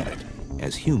the planet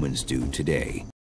as humans do today.